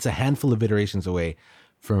a handful of iterations away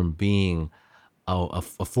from being a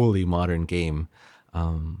fully modern game.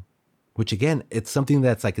 Which again, it's something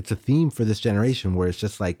that's like it's a theme for this generation where it's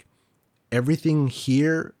just like everything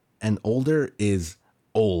here and older is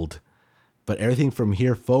old, but everything from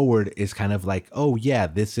here forward is kind of like, oh yeah,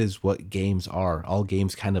 this is what games are. All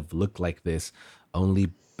games kind of look like this,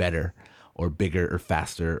 only better or bigger or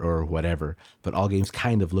faster or whatever. But all games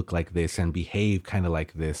kind of look like this and behave kind of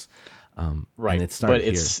like this. Right. And it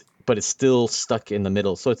started but it's still stuck in the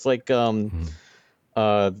middle. So it's like in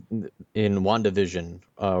WandaVision,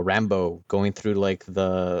 Rambo going through like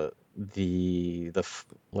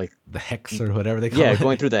like the hex or whatever they call yeah, it.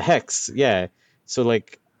 going through the hex. Yeah. So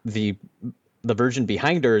like the version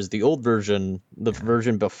behind her is the old version. The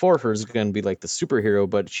version before her is going to be like the superhero,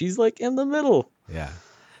 but she's like in the middle. Yeah.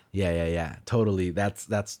 Totally. That's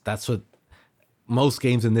what most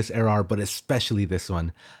games in this era are, but especially this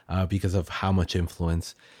one, because of how much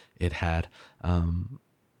influence it had.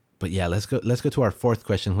 But yeah, let's go to our fourth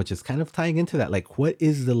question, which is kind of tying into that. Like, what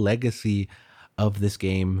is the legacy of this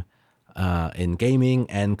game in gaming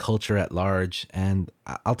and culture at large? And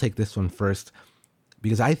I'll take this one first,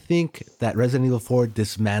 because I think that Resident Evil 4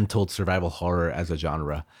 dismantled survival horror as a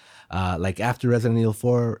genre. Like after Resident Evil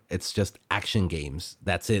 4, it's just action games.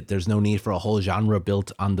 That's it. There's no need for a whole genre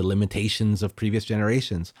built on the limitations of previous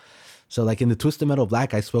generations. So like in the Twisted Metal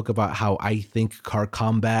Black, I spoke about how I think car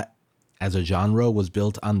combat as a genre was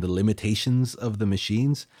built on the limitations of the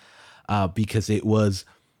machines, because it was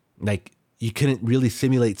like you couldn't really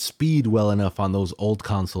simulate speed well enough on those old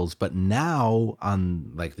consoles. But now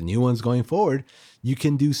on like the new ones going forward, you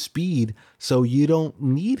can do speed, so you don't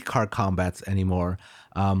need car combats anymore.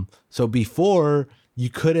 So before, you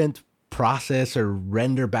couldn't process or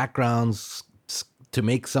render backgrounds to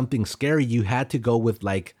make something scary. You had to go with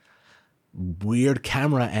like weird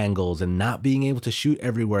camera angles and not being able to shoot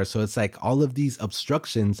everywhere. So it's like all of these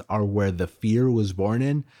obstructions are where the fear was born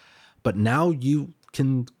in. But now you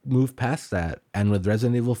can move past that. And with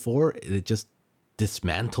Resident Evil 4, it just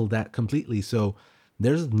dismantled that completely. So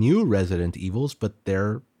there's new Resident Evils, but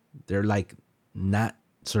they're like not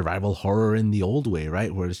survival horror in the old way,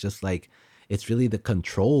 right? Where it's just like, it's really the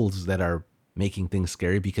controls that are making things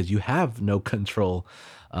scary because you have no control.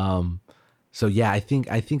 So yeah, I think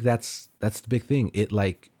that's the big thing.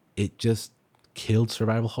 It just killed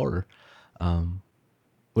survival horror.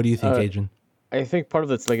 What do you think, Adrian? I think part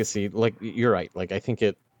of its legacy, like you're right, like I think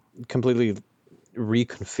it completely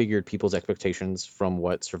reconfigured people's expectations from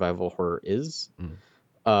what survival horror is.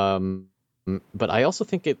 But I also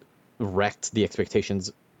think it wrecked the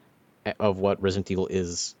expectations of what Resident Evil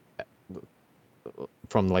is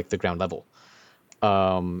from like the ground level.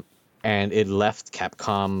 And it left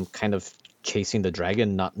Capcom kind of chasing the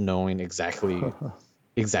dragon, not knowing exactly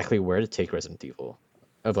where to take Resident Evil.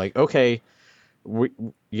 Of like, okay,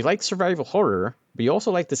 you like survival horror, but you also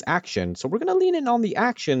like this action, so we're gonna lean in on the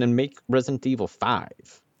action and make Resident Evil 5.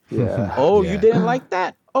 Yeah. Oh, Yeah. you didn't like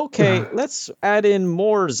that? Okay, let's add in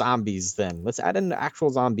more zombies then. Let's add in actual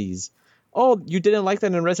zombies. Oh, you didn't like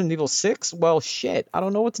that in Resident Evil 6? Well, shit, I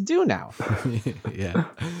don't know what to do now. Yeah.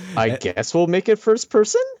 I guess we'll make it first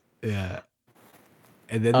person? Yeah.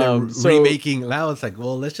 And then they're remaking. Now it's like,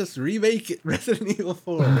 well, let's just remake it, Resident Evil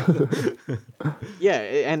 4. Yeah,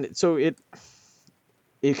 and so it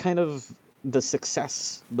kind of the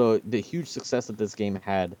success, the huge success that this game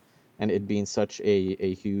had, and it being such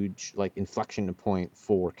a huge like inflection point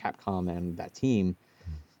for Capcom and that team,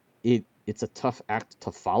 it's a tough act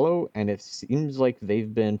to follow, and it seems like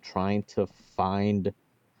they've been trying to find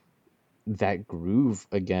that groove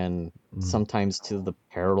again, sometimes to the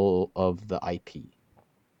peril of the IP.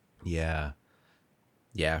 Yeah,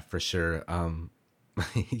 for sure.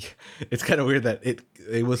 It's kind of weird that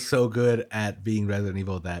it was so good at being Resident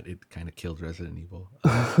Evil that it kind of killed Resident Evil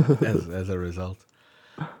as a result.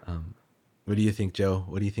 What do you think, Joe?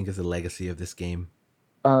 What do you think is the legacy of this game?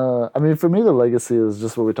 I mean, for me, the legacy is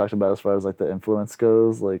just what we talked about as far as like the influence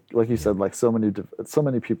goes. Like you said, like so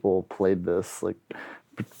many people played this. Like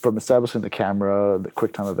from establishing the camera, the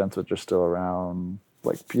QuickTime events which are still around.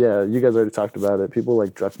 Like, yeah, you guys already talked about it. People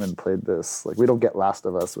like Druckmann played this. Like, we don't get Last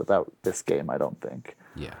of Us without this game, I don't think.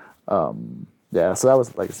 Yeah. Yeah, so that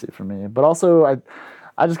was a legacy for me. But also,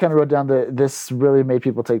 I just kind of wrote down that this really made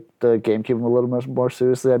people take the GameCube a little more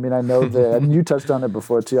seriously. I mean, I know that, and you touched on it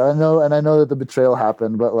before too. I know that the betrayal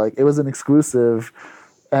happened, but like it was an exclusive,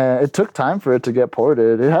 And it took time for it to get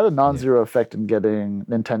ported. It had a non-zero effect in getting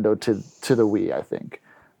Nintendo to the Wii, I think,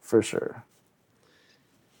 for sure.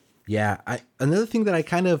 Yeah, another thing that I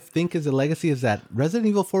kind of think is a legacy is that Resident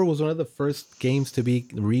Evil 4 was one of the first games to be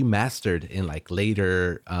remastered in like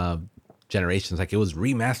later generations. Like it was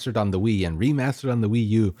remastered on the Wii and remastered on the Wii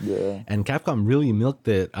U. Yeah. And Capcom really milked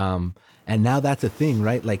it. And now that's a thing,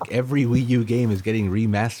 right? Like every Wii U game is getting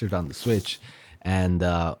remastered on the Switch, and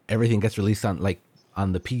everything gets released on like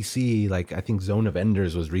on the PC. Like I think Zone of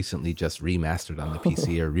Enders was recently just remastered on the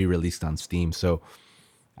PC or re-released on Steam. So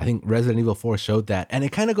I think Resident Evil 4 showed that. And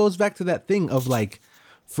it kind of goes back to that thing of like,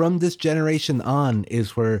 from this generation on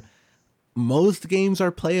is where most games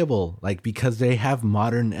are playable, like because they have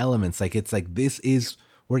modern elements. Like it's like, this is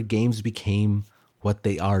where games became what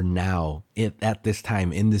they are now at this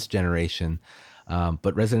time in this generation.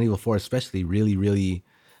 But Resident Evil 4 especially really, really,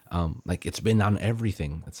 like it's been on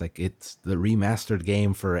everything. It's like, it's the remastered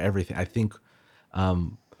game for everything. I think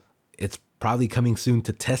it's probably coming soon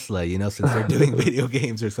to Tesla, you know, since they're doing video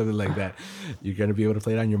games or something like that. You're going to be able to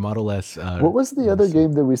play it on your Model S. What was the other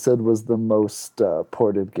game that we said was the most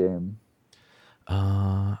ported game?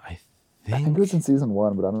 I think it was in season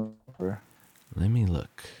 1, but I don't remember. Let me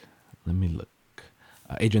look.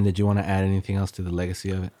 Adrian, did you want to add anything else to the legacy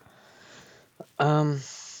of it?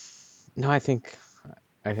 No, I think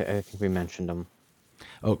we mentioned them.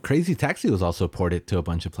 Oh, Crazy Taxi was also ported to a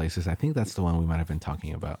bunch of places. I think that's the one we might have been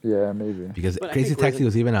talking about. Yeah, maybe. Because Crazy Taxi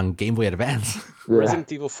was even on Game Boy Advance. Yeah.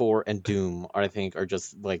 Resident Evil 4 and Doom are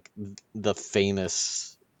just like the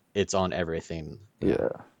famous. It's on everything.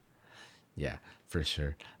 Yeah, for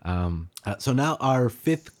sure. So now our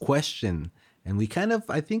fifth question, and we kind of,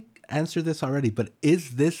 I think, answered this already, but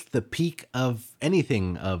is this the peak of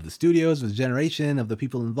anything, of the studios, of the generation, of the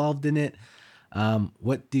people involved in it?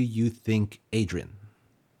 What do you think, Adrian?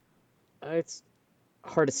 It's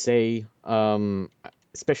hard to say,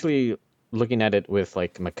 especially looking at it with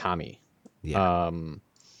like Mikami. Yeah.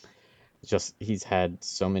 Just he's had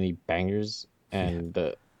so many bangers, and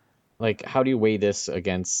like, how do you weigh this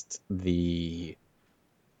against the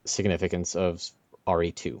significance of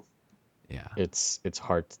RE2? Yeah. It's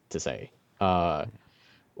hard to say.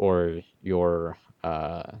 Or your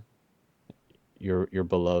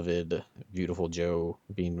beloved Beautiful Joe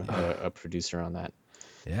being a producer on that.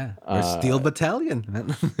 Yeah. Or Steel Battalion,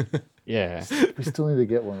 man. Yeah. we still need to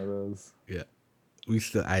get one of those. Yeah.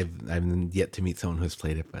 I've yet to meet someone who's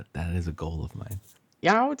played it, but that is a goal of mine.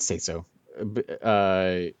 Yeah, I would say so.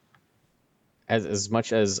 As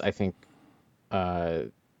much as I think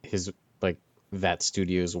his like that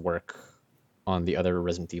studio's work on the other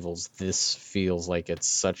Resident Evils, this feels like it's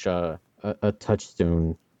such a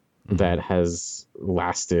touchstone that has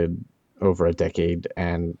lasted over a decade,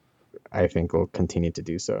 and I think will continue to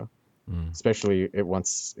do so. Especially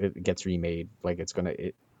once it gets remade, like it's gonna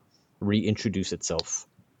reintroduce itself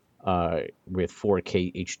with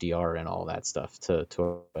 4K HDR and all that stuff to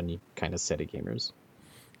a new kind of set of gamers.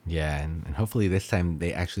 Yeah, and hopefully this time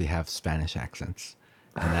they actually have Spanish accents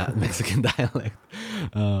and not Mexican dialect.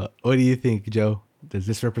 What do you think, Joe? Does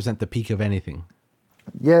this represent the peak of anything?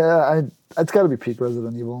 Yeah, it's got to be peak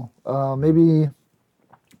Resident Evil. Maybe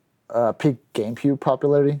peak GameCube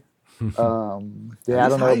popularity. Yeah, I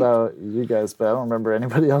don't know about you guys, but I don't remember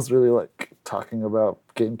anybody else really like talking about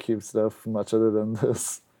GameCube stuff much other than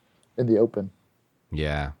this in the open.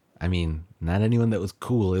 Yeah, I mean, not anyone that was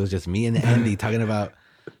cool. It was just me and Andy talking about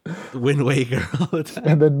Wind Waker all the time.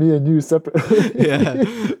 And then me and you separate. Yeah,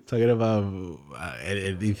 talking about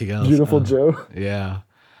anything else. Beautiful Joe. Yeah.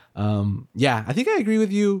 Yeah, I think I agree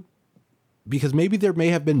with you, because maybe there may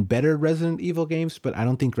have been better Resident Evil games, but I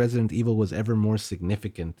don't think Resident Evil was ever more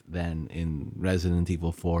significant than in Resident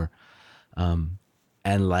Evil 4. And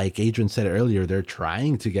like Adrian said earlier, they're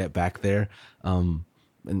trying to get back there. And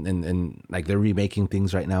like they're remaking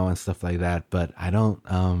things right now and stuff like that, but I don't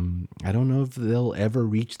know if they'll ever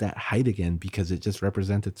reach that height again, because it just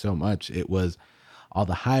represented so much. It was all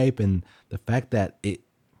the hype and the fact that it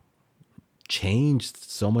changed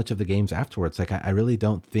so much of the games afterwards. Like I really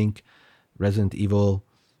don't think Resident Evil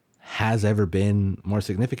has ever been more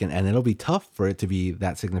significant, and it'll be tough for it to be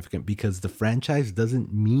that significant because the franchise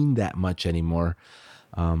doesn't mean that much anymore.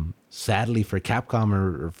 Sadly for Capcom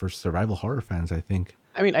or for survival horror fans, I think.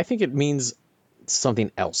 I mean, I think it means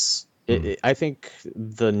something else. I think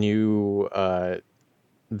the new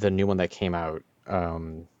one that came out,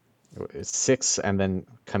 6, and then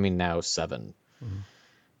coming now 7,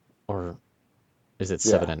 or is it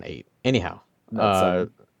 7 and 8? Anyhow, that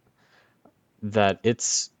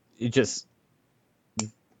it just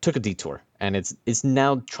took a detour, and it's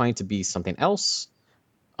now trying to be something else.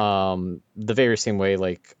 The very same way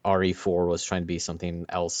like RE4 was trying to be something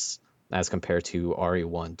else as compared to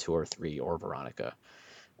RE1, 2, or 3, or Veronica.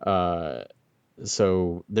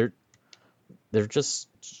 So they're just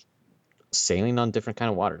sailing on different kind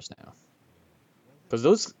of waters now.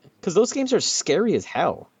 Because those games are scary as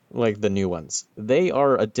hell. Like the new ones, they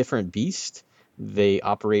are a different beast. They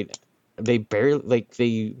operate. They barely like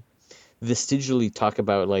they vestigially talk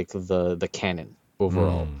about like the canon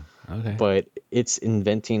overall, Okay. but it's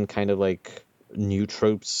inventing kind of like new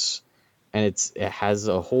tropes, and it has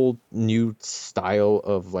a whole new style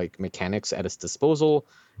of like mechanics at its disposal.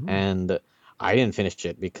 And I didn't finish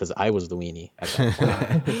it because I was the weenie at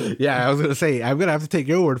that point. Yeah, I was gonna say I'm gonna have to take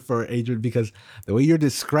your word for it, Adrian, because the way you're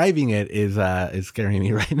describing it is scaring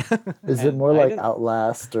me right now. Is it And more I like didn't.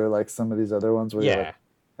 Outlast or like some of these other ones where you're Yeah.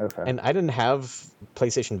 like, okay. And I didn't have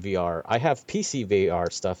PlayStation VR. I have PC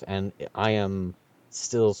VR stuff, and I am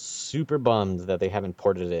still super bummed that they haven't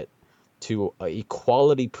ported it to a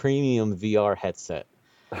quality premium VR headset,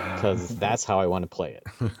 because that's how I want to play it.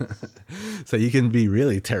 So you can be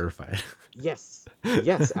really terrified. Yes,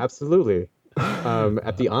 yes, absolutely.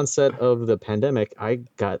 At the onset of the pandemic, I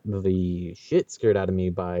got the shit scared out of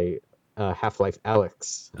me by Half-Life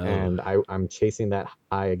Alyx, Oh. and I'm chasing that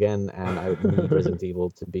high again, and I need Resident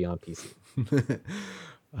Evil to be on PC.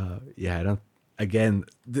 Yeah, I don't. Again,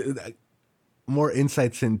 more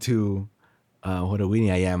insights into what a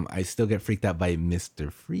weenie I am. I still get freaked out by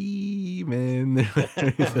Mr. Freeman.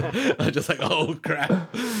 I'm just like, oh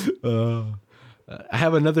crap. I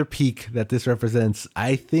have another peak that this represents.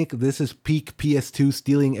 I think this is peak PS2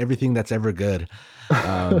 stealing everything that's ever good.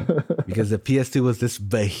 Because the PS2 was this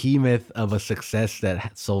behemoth of a success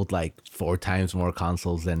that sold like 4 times more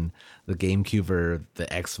consoles than the GameCube or the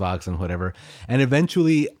Xbox and whatever. And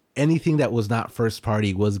eventually anything that was not first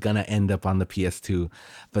party was gonna end up on the PS2.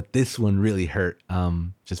 But this one really hurt,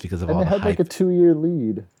 just because of And all it the had hype. like a 2-year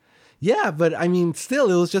lead. Yeah, but I mean,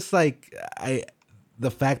 still, it was just like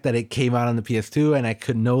the fact that it came out on the PS2 and I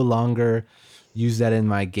could no longer use that in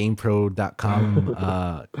my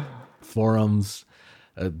GamePro.com forums,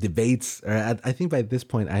 debates. Or I think by this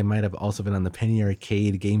point I might have also been on the Penny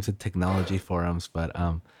Arcade Games and Technology forums. But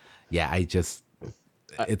yeah, it's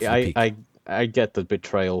the peak. I get the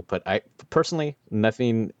betrayal, but I personally,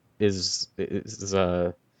 nothing is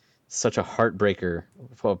such a heartbreaker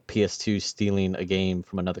for PS2 stealing a game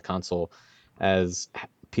from another console as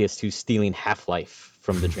PS2 stealing Half-Life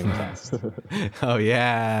from the Dreamcast. Oh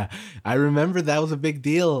yeah, I remember that was a big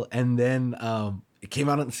deal, and then it came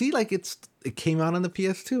out on it came out on the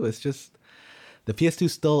PS2. It's just the PS2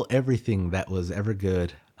 stole everything that was ever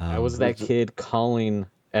good. I was that kid calling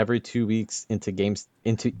every 2 weeks into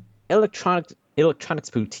electronics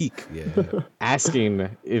boutique, Yeah. asking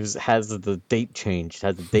if has the date changed,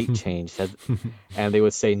 and they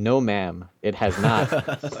would say, "No, ma'am, it has not."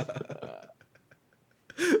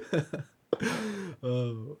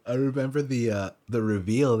 Oh, I remember the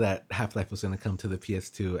reveal that Half-Life was going to come to the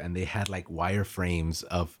PS2, and they had like wireframes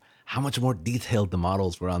of how much more detailed the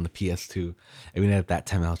models were on the PS2. I mean, at that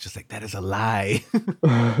time, I was just like, "That is a lie."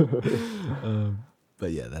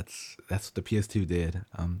 But yeah, that's what the PS2 did.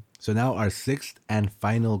 So now our sixth and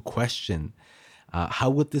final question: how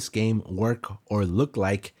would this game work or look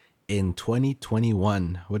like in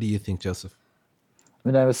 2021? What do you think, Joseph? I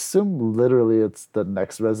mean, I assume literally it's the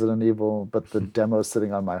next Resident Evil, but the demo's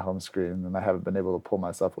sitting on my home screen, and I haven't been able to pull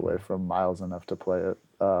myself away from Miles enough to play it.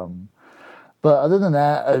 But other than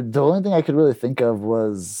that, the only thing I could really think of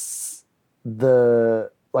was going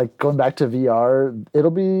back to VR.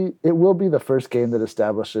 It will be the first game that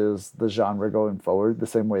establishes the genre going forward, the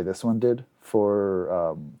same way this one did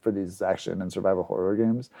for these action and survival horror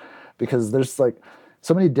games, because there's like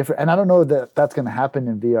so many different, and I don't know that that's going to happen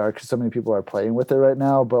in VR because so many people are playing with it right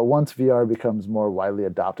now. But once VR becomes more widely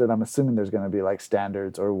adopted, I'm assuming there's going to be like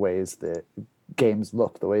standards or ways that games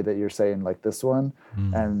look the way that you're saying, like this one,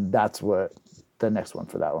 and that's what the next one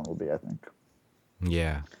for that one will be, I think.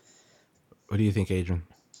 Yeah. What do you think, Adrian?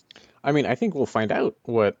 I mean, I think we'll find out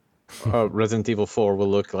what Resident Evil 4 will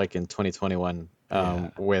look like in 2021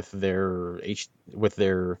 with their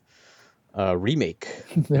remake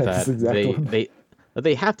That's that exactly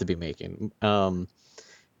they have to be making,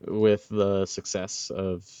 with the success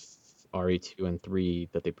of RE2 and 3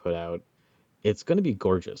 that they put out. It's going to be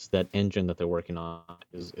gorgeous. That engine that they're working on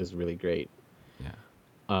is really great. Yeah.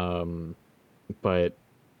 But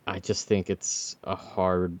I just think it's a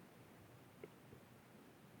hard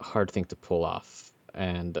thing to pull off,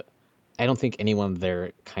 and I don't think anyone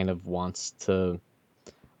there kind of wants to.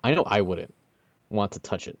 I know I wouldn't want to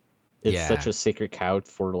touch it. It's such a sacred cow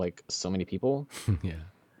for like so many people. Yeah.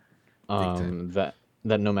 Big time.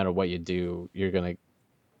 that no matter what you do, you're gonna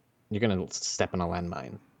step on a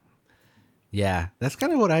landmine. Yeah, that's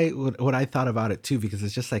kind of what I thought about it too, because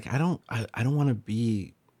it's just like I don't want to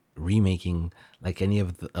be remaking like any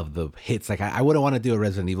of the hits. Like I wouldn't want to do a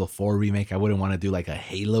Resident Evil 4 remake. I wouldn't want to do like a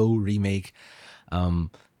Halo remake.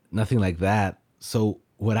 Nothing like that. So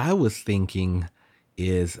what I was thinking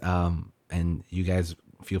is, and you guys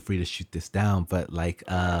feel free to shoot this down, but like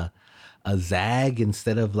a zag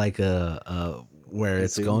instead of like a where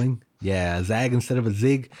it's zig. going. Yeah, a zag instead of a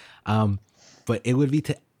zig. But it would be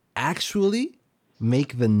to actually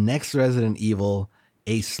make the next Resident Evil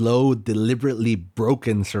a slow, deliberately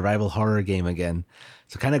broken survival horror game again.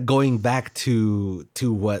 So kind of going back to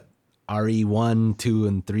what RE1, 2,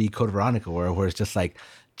 and 3 Code Veronica were, where it's just like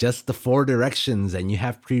just the 4 directions and you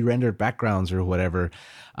have pre-rendered backgrounds or whatever.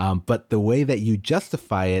 But the way that you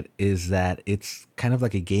justify it is that it's kind of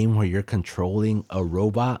like a game where you're controlling a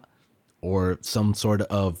robot or some sort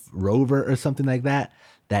of rover or something like that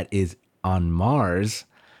is on Mars.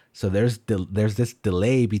 So there's this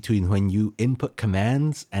delay between when you input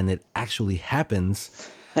commands and it actually happens.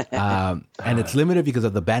 And it's limited because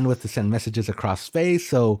of the bandwidth to send messages across space.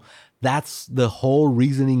 So that's the whole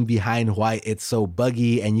reasoning behind why it's so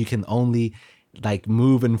buggy and you can only like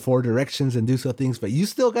move in 4 directions and do some things, but you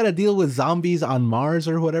still got to deal with zombies on Mars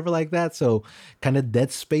or whatever like that. So kind of Dead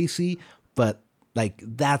Spacey, but like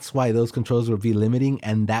that's why those controls would be limiting.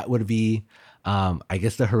 And that would be, I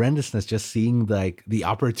guess the horrendousness, just seeing like the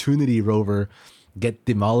Opportunity rover get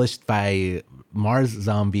demolished by Mars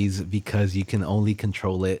zombies because you can only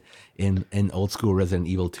control it in old school Resident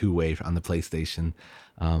Evil 2 way on the PlayStation.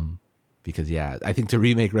 Because yeah, I think to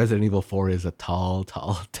remake Resident Evil 4 is a tall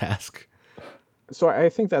task. So I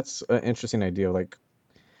think that's an interesting idea. Like,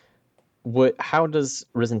 how does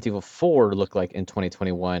Resident Evil 4 look like in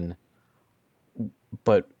 2021?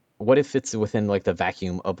 But what if it's within like the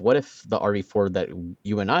vacuum of what if the RE4 that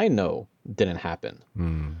you and I know didn't happen?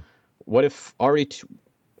 What if RE2,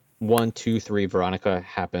 1, 2, 3 Veronica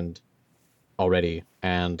happened already,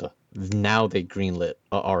 and now they greenlit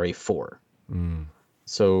a RE4?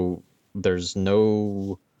 So there's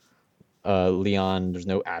no Leon, there's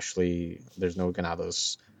no Ashley, there's no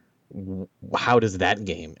Ganados. How does that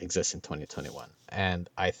game exist in 2021? And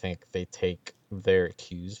I think they take their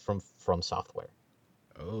cues from Software.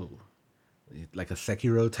 Oh, like a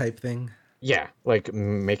Sekiro type thing? Yeah, like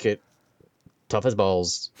make it tough as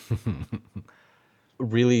balls.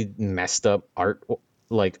 Really messed up art.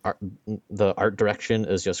 Like the art direction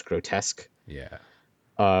is just grotesque. Yeah.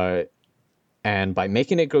 And by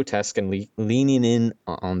making it grotesque and leaning in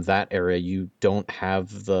on that area, you don't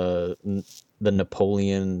have the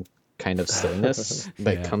Napoleon kind of silliness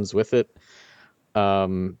that comes with it.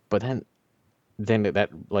 But then that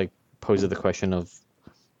like poses the question of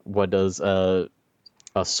what does a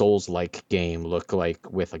Souls-like game look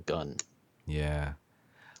like with a gun? Yeah.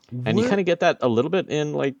 And you kind of get that a little bit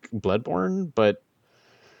in like Bloodborne, but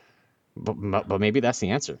maybe that's the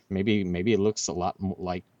answer. Maybe it looks a lot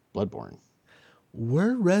like Bloodborne.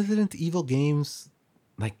 Were Resident Evil games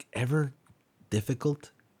like ever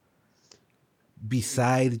difficult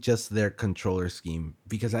beside just their controller scheme?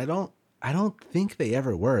 Because I don't think they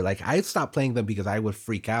ever were. Like I stopped playing them because I would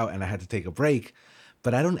freak out and I had to take a break,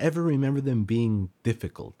 but I don't ever remember them being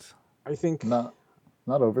difficult. I think not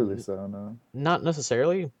overly so, no. Not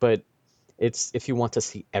necessarily, but it's if you want to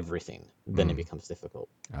see everything, then it becomes difficult.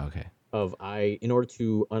 Okay. In order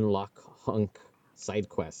to unlock Hunk side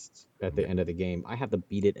quests at the end of the game, I have to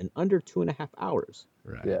beat it in under 2.5 hours.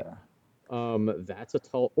 Right. Yeah. That's a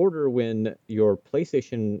tall order when your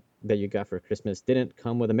PlayStation that you got for Christmas didn't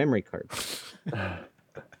come with a memory card.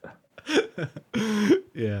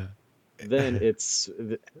 Yeah. Then it's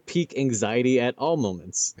peak anxiety at all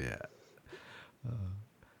moments. Yeah.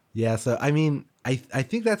 Yeah, so I mean, I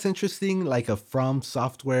think that's interesting, like a From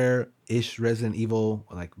Software-ish Resident Evil,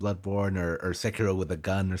 like Bloodborne or Sekiro with a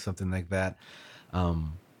gun or something like that.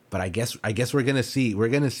 But I guess we're gonna see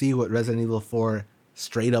what Resident Evil 4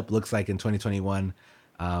 straight up looks like in 2021,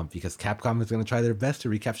 because Capcom is gonna try their best to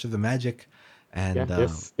recapture the magic. And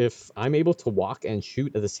if I'm able to walk and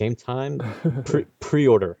shoot at the same time,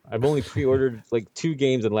 pre-order. I've only pre-ordered like 2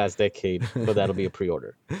 games in the last decade, but that'll be a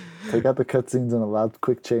pre-order. Take out the cutscenes and allow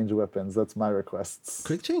quick change weapons. That's my requests.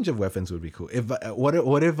 Quick change of weapons would be cool. If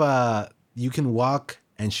what if you can walk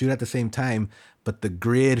and shoot at the same time, but the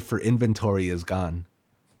grid for inventory is gone?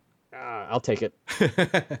 I'll take it.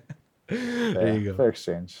 There you go. Fair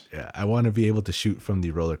exchange. Yeah, I want to be able to shoot from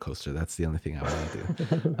the roller coaster. That's the only thing I want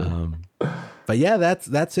to do. But yeah,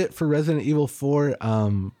 that's it for Resident Evil 4.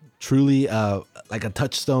 truly like a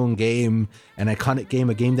touchstone game, an iconic game,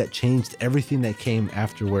 a game that changed everything that came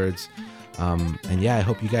afterwards. And yeah, I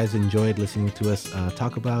hope you guys enjoyed listening to us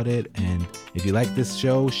talk about it. And if you like this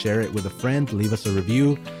show, share it with a friend, leave us a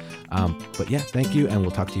review. But yeah, thank you, and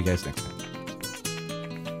we'll talk to you guys next time.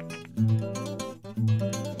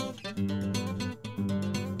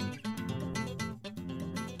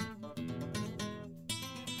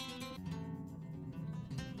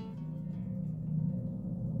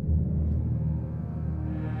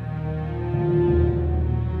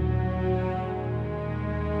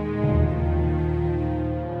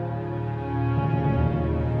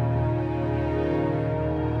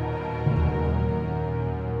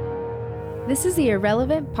 This is the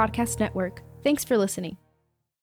Irrelevant Podcast Network. Thanks for listening.